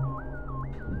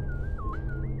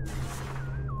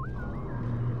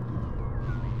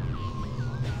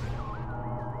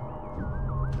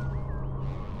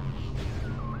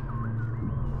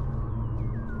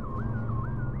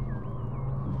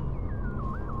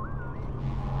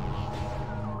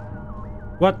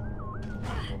 What?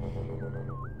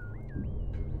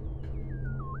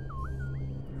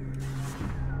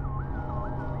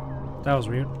 That was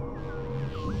weird.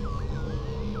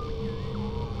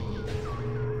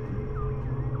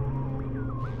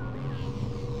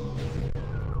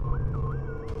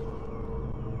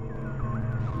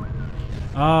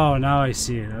 Oh, now I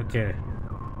see it. Okay.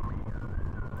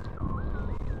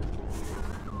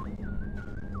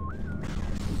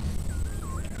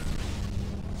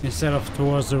 Instead of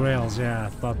towards the rails. Yeah, I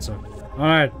thought so.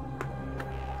 Alright.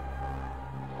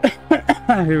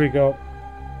 Here we go.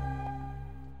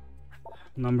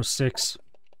 Number 6.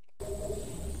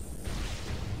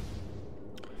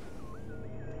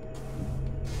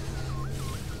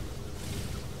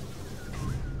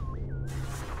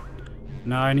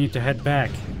 Now I need to head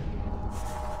back.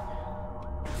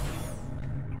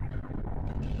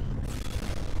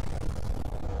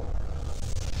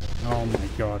 Oh my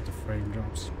god, the frame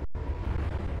drops.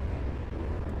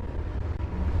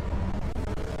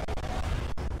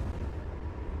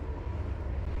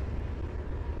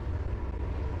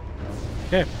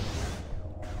 Okay.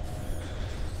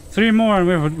 3 more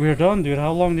and we're done, dude.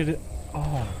 How long did it...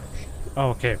 Oh,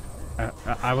 okay.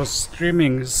 I was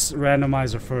streaming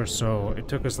randomizer first, so it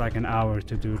took us like an hour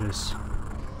to do this.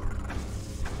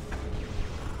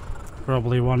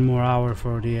 Probably 1 more hour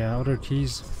for the other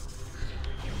keys.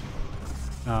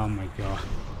 Oh my god.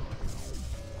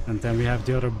 And then we have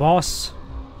the other boss.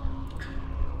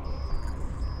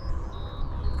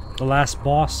 The last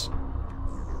boss.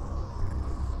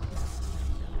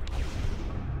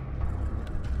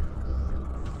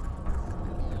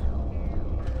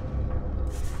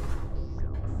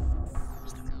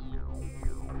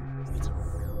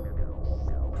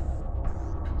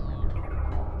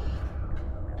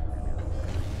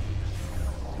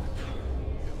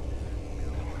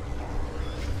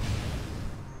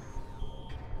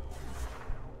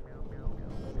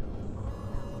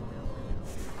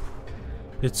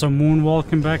 Did some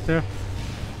moonwalking back there?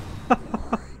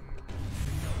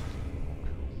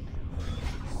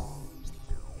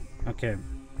 Okay.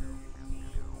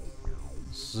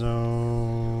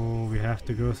 So we have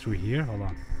to go through here? Hold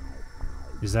on.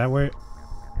 Is that where...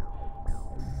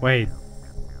 Wait.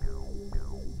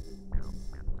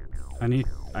 I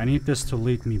need this to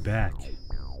lead me back.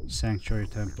 Sanctuary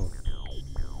Temple.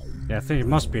 Yeah, I think it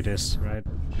must be this, right?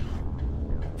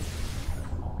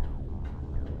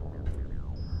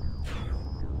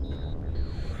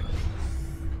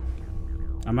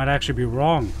 I might actually be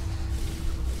wrong.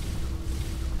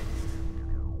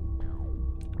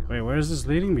 Wait, where is this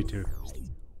leading me to?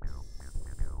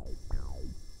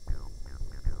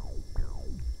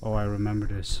 Oh, I remember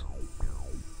this.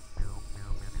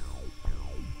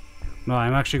 No,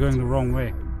 I'm actually going the wrong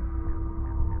way.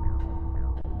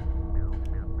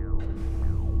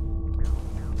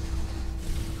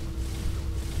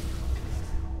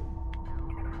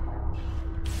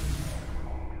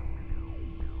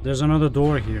 There's another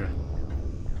door here.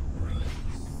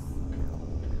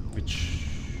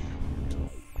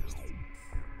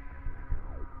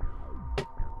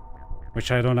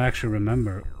 Which I don't actually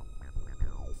remember.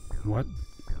 What?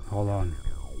 Hold on.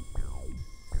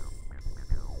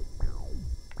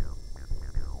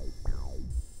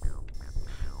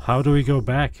 How do we go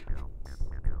back?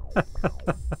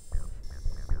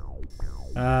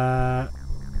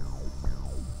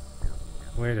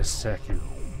 Wait a second.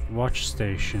 Watch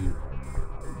station.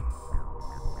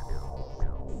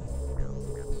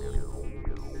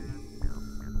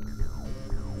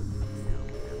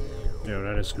 Yeah,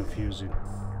 that is confusing.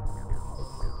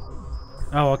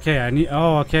 Oh, okay.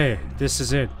 Oh, okay. This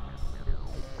is it.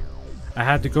 I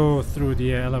had to go through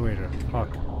the elevator.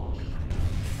 Fuck.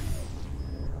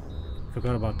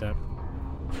 Forgot about that.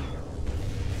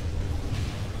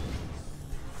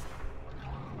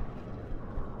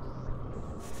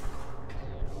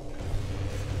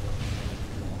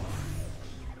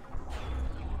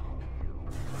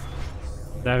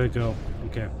 There we go.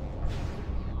 Okay.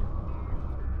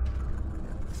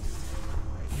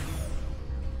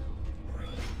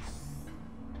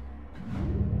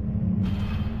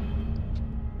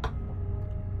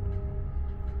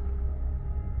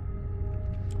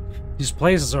 These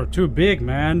places are too big,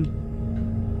 man.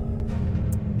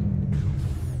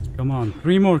 Come on,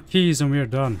 3 more keys and we're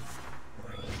done.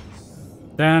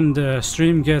 Then the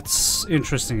stream gets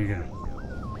interesting again.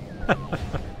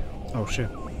 Oh shit.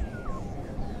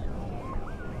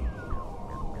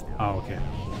 Oh, okay.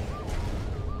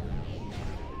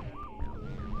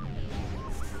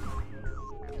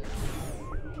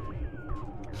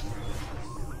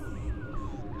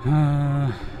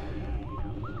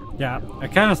 Yeah, I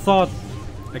kind of thought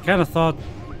I kind of thought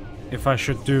if I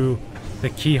should do the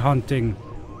key hunting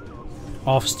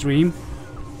off stream,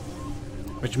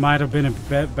 which might have been a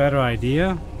better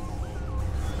idea.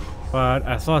 But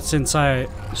I thought since I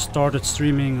started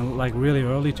streaming like really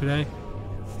early today,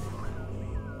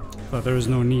 but there is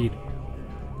no need.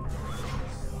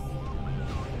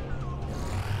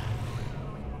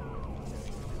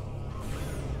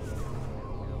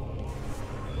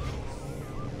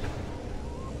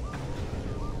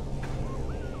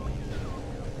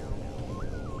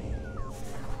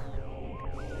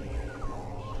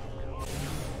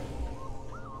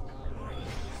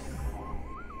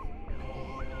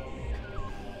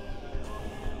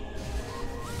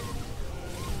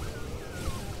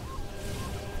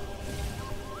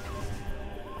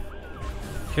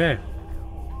 Okay.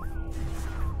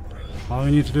 All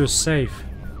we need to do is save.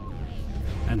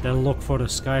 And then look for the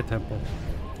Sky Temple.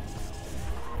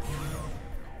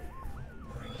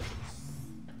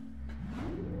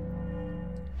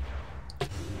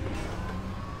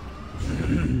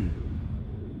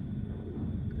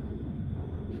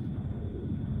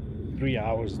 Three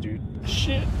hours, dude.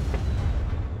 Shit.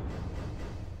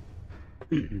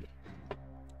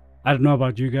 I don't know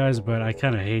about you guys, but I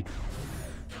kind of hate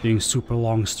doing super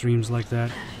long streams like that.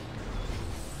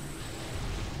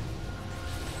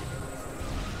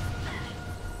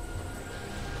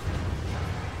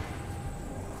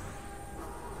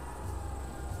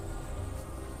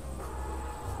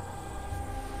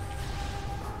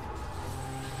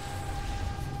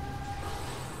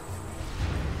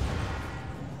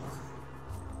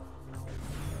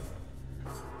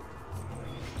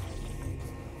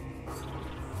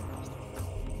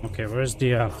 Okay, where's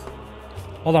the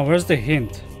hold on, where's the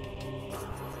hint?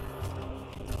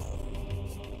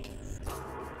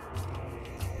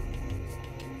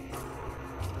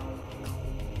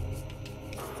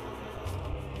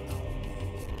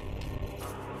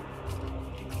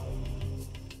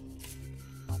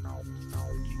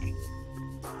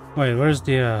 Wait, where's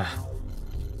the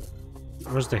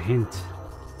hint?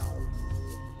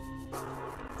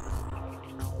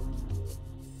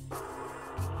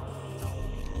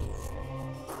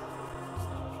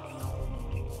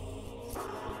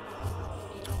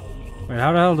 Wait,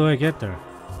 how the hell do I get there?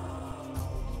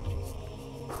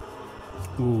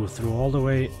 Ooh, through all the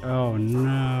way. Oh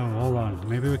no, hold on.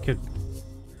 Maybe we could.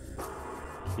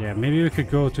 Yeah, maybe we could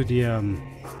go to the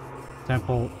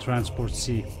Temple Transport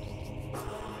C.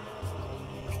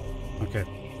 Okay.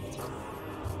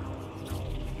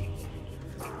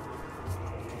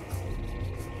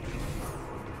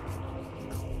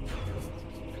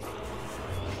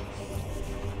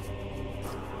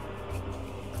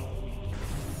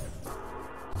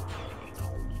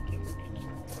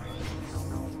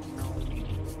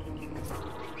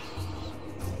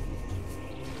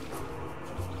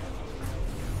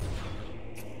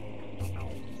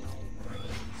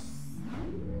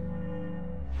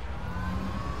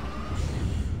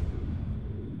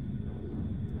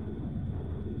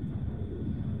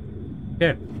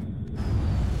 Okay.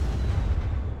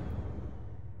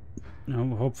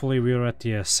 Now, hopefully we're at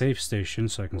the save station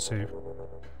so I can save.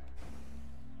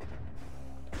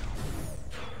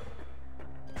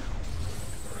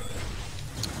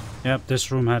 Yep,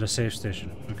 this room had a save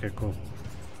station. Okay, cool.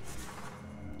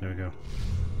 There we go.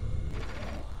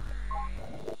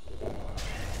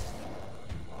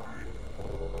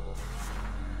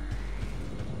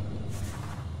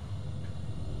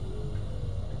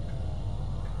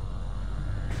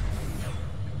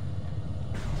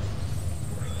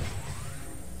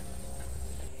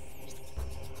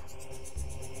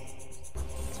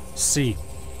 C.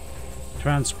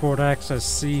 Transport access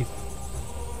C.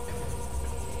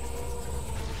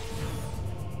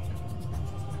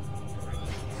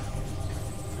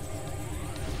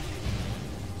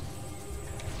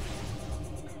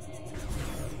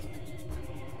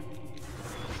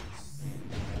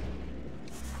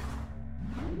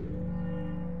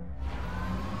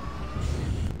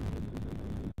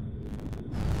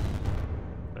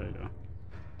 There you go.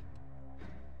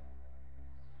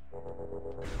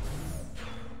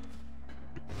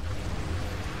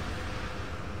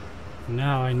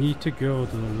 Now I need to go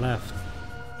to the left.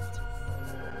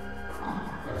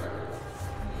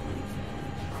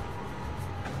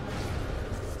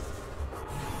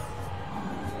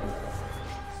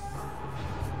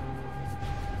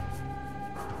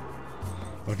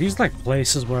 Are these like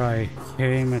places where I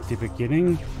came at the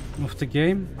beginning of the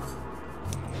game?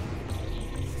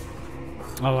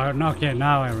 Oh, okay,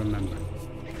 now I remember.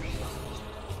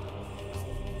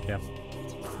 Yep.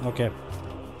 Okay.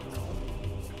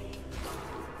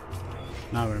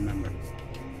 Now I remember.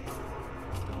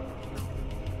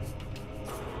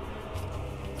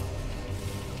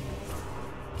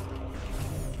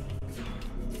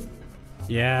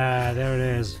 Yeah, there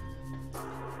it is.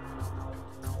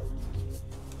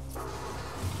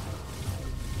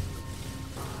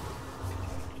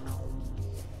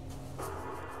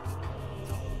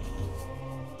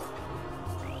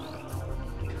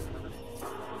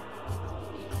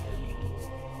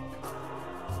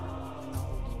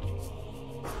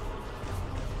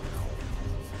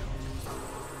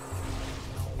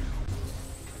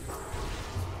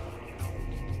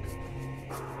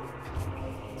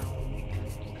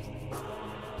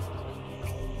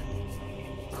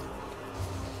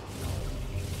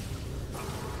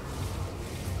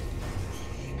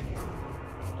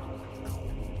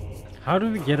 How do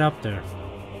we get up there?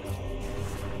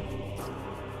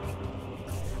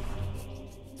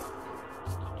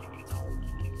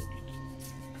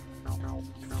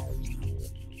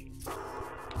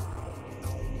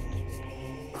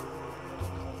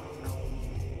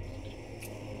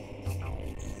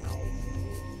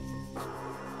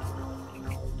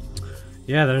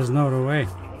 Yeah, there's no other way.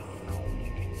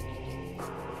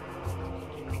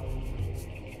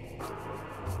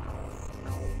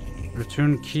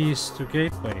 Return keys to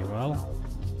gateway. Well,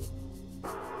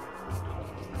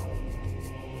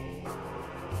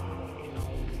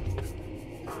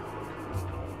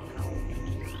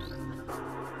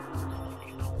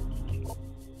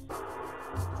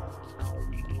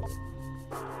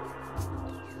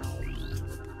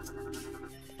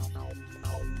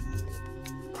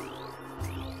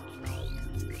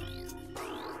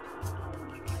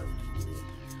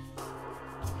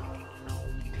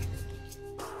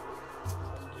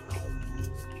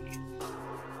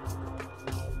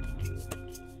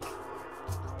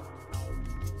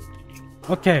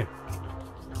 okay.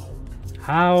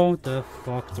 How the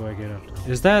fuck do I get up?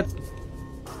 Is that...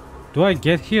 Do I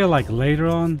get here like later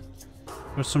on?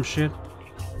 Or some shit?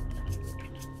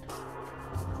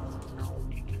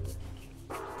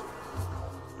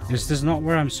 Is this not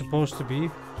where I'm supposed to be?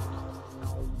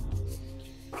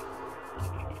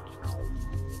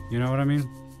 You know what I mean?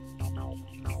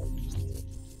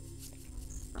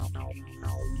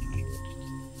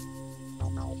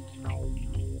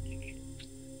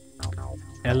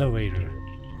 Elevator.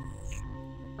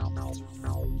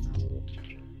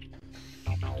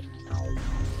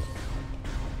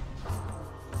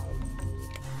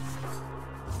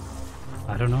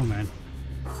 I don't know, man.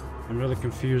 I'm really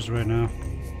confused right now.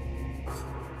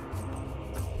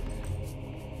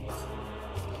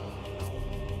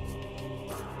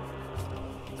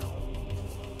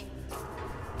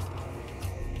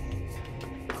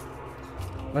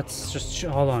 Let's just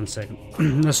hold on a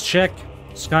second. Let's check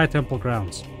Sky Temple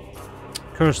grounds.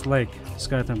 Cursed Lake,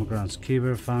 Sky Temple grounds.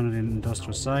 Keyword found in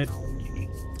industrial site.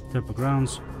 Temple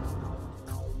grounds.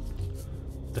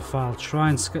 Defiled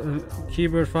shrine.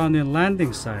 Keyword found in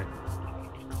landing site.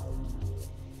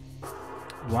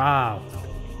 Wow.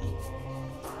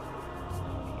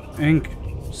 Ink.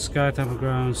 Sky Temple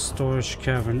grounds. Storage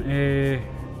cavern A.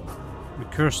 The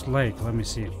Cursed Lake. Let me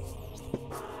see.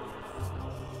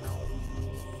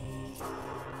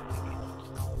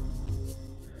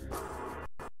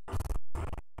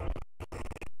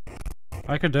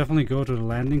 I could definitely go to the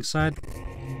landing site.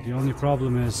 The only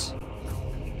problem is...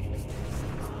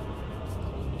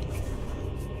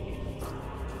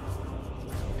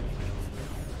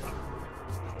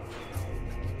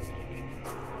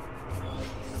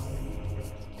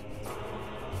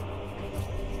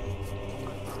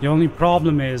 The only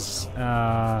problem is...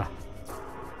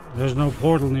 there's no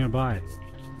portal nearby.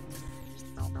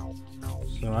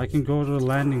 So I can go to the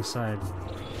landing site.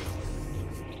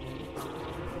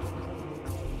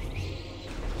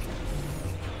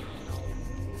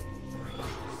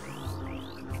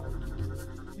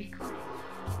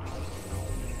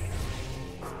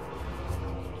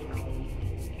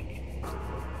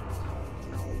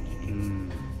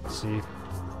 See,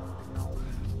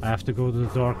 I have to go to the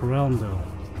Dark Realm though.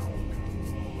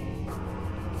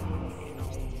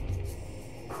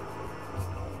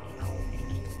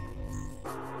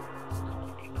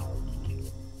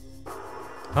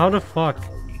 How the fuck?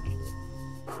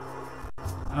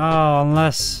 Oh,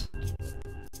 unless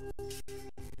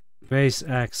base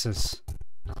access.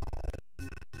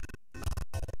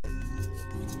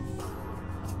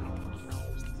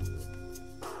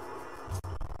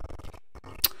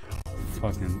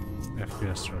 Fucking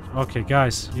FPS drop. Okay,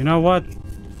 guys, you know what?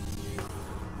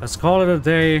 Let's call it a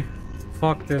day.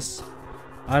 Fuck this.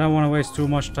 I don't want to waste too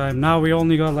much time. Now we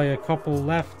only got like a couple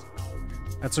left.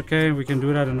 That's okay, we can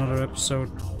do that in another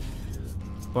episode.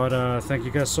 But thank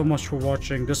you guys so much for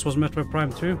watching. This was Metroid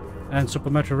Prime 2 and Super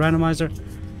Metroid Randomizer.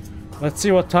 Let's see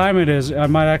what time it is. I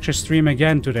might actually stream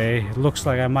again today. It looks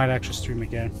like I might actually stream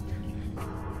again.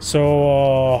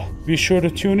 So be sure to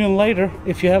tune in later.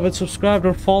 If you haven't subscribed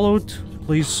or followed,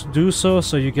 please do so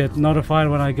you get notified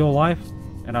when I go live.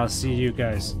 And I'll see you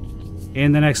guys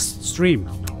in the next stream.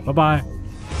 Bye bye.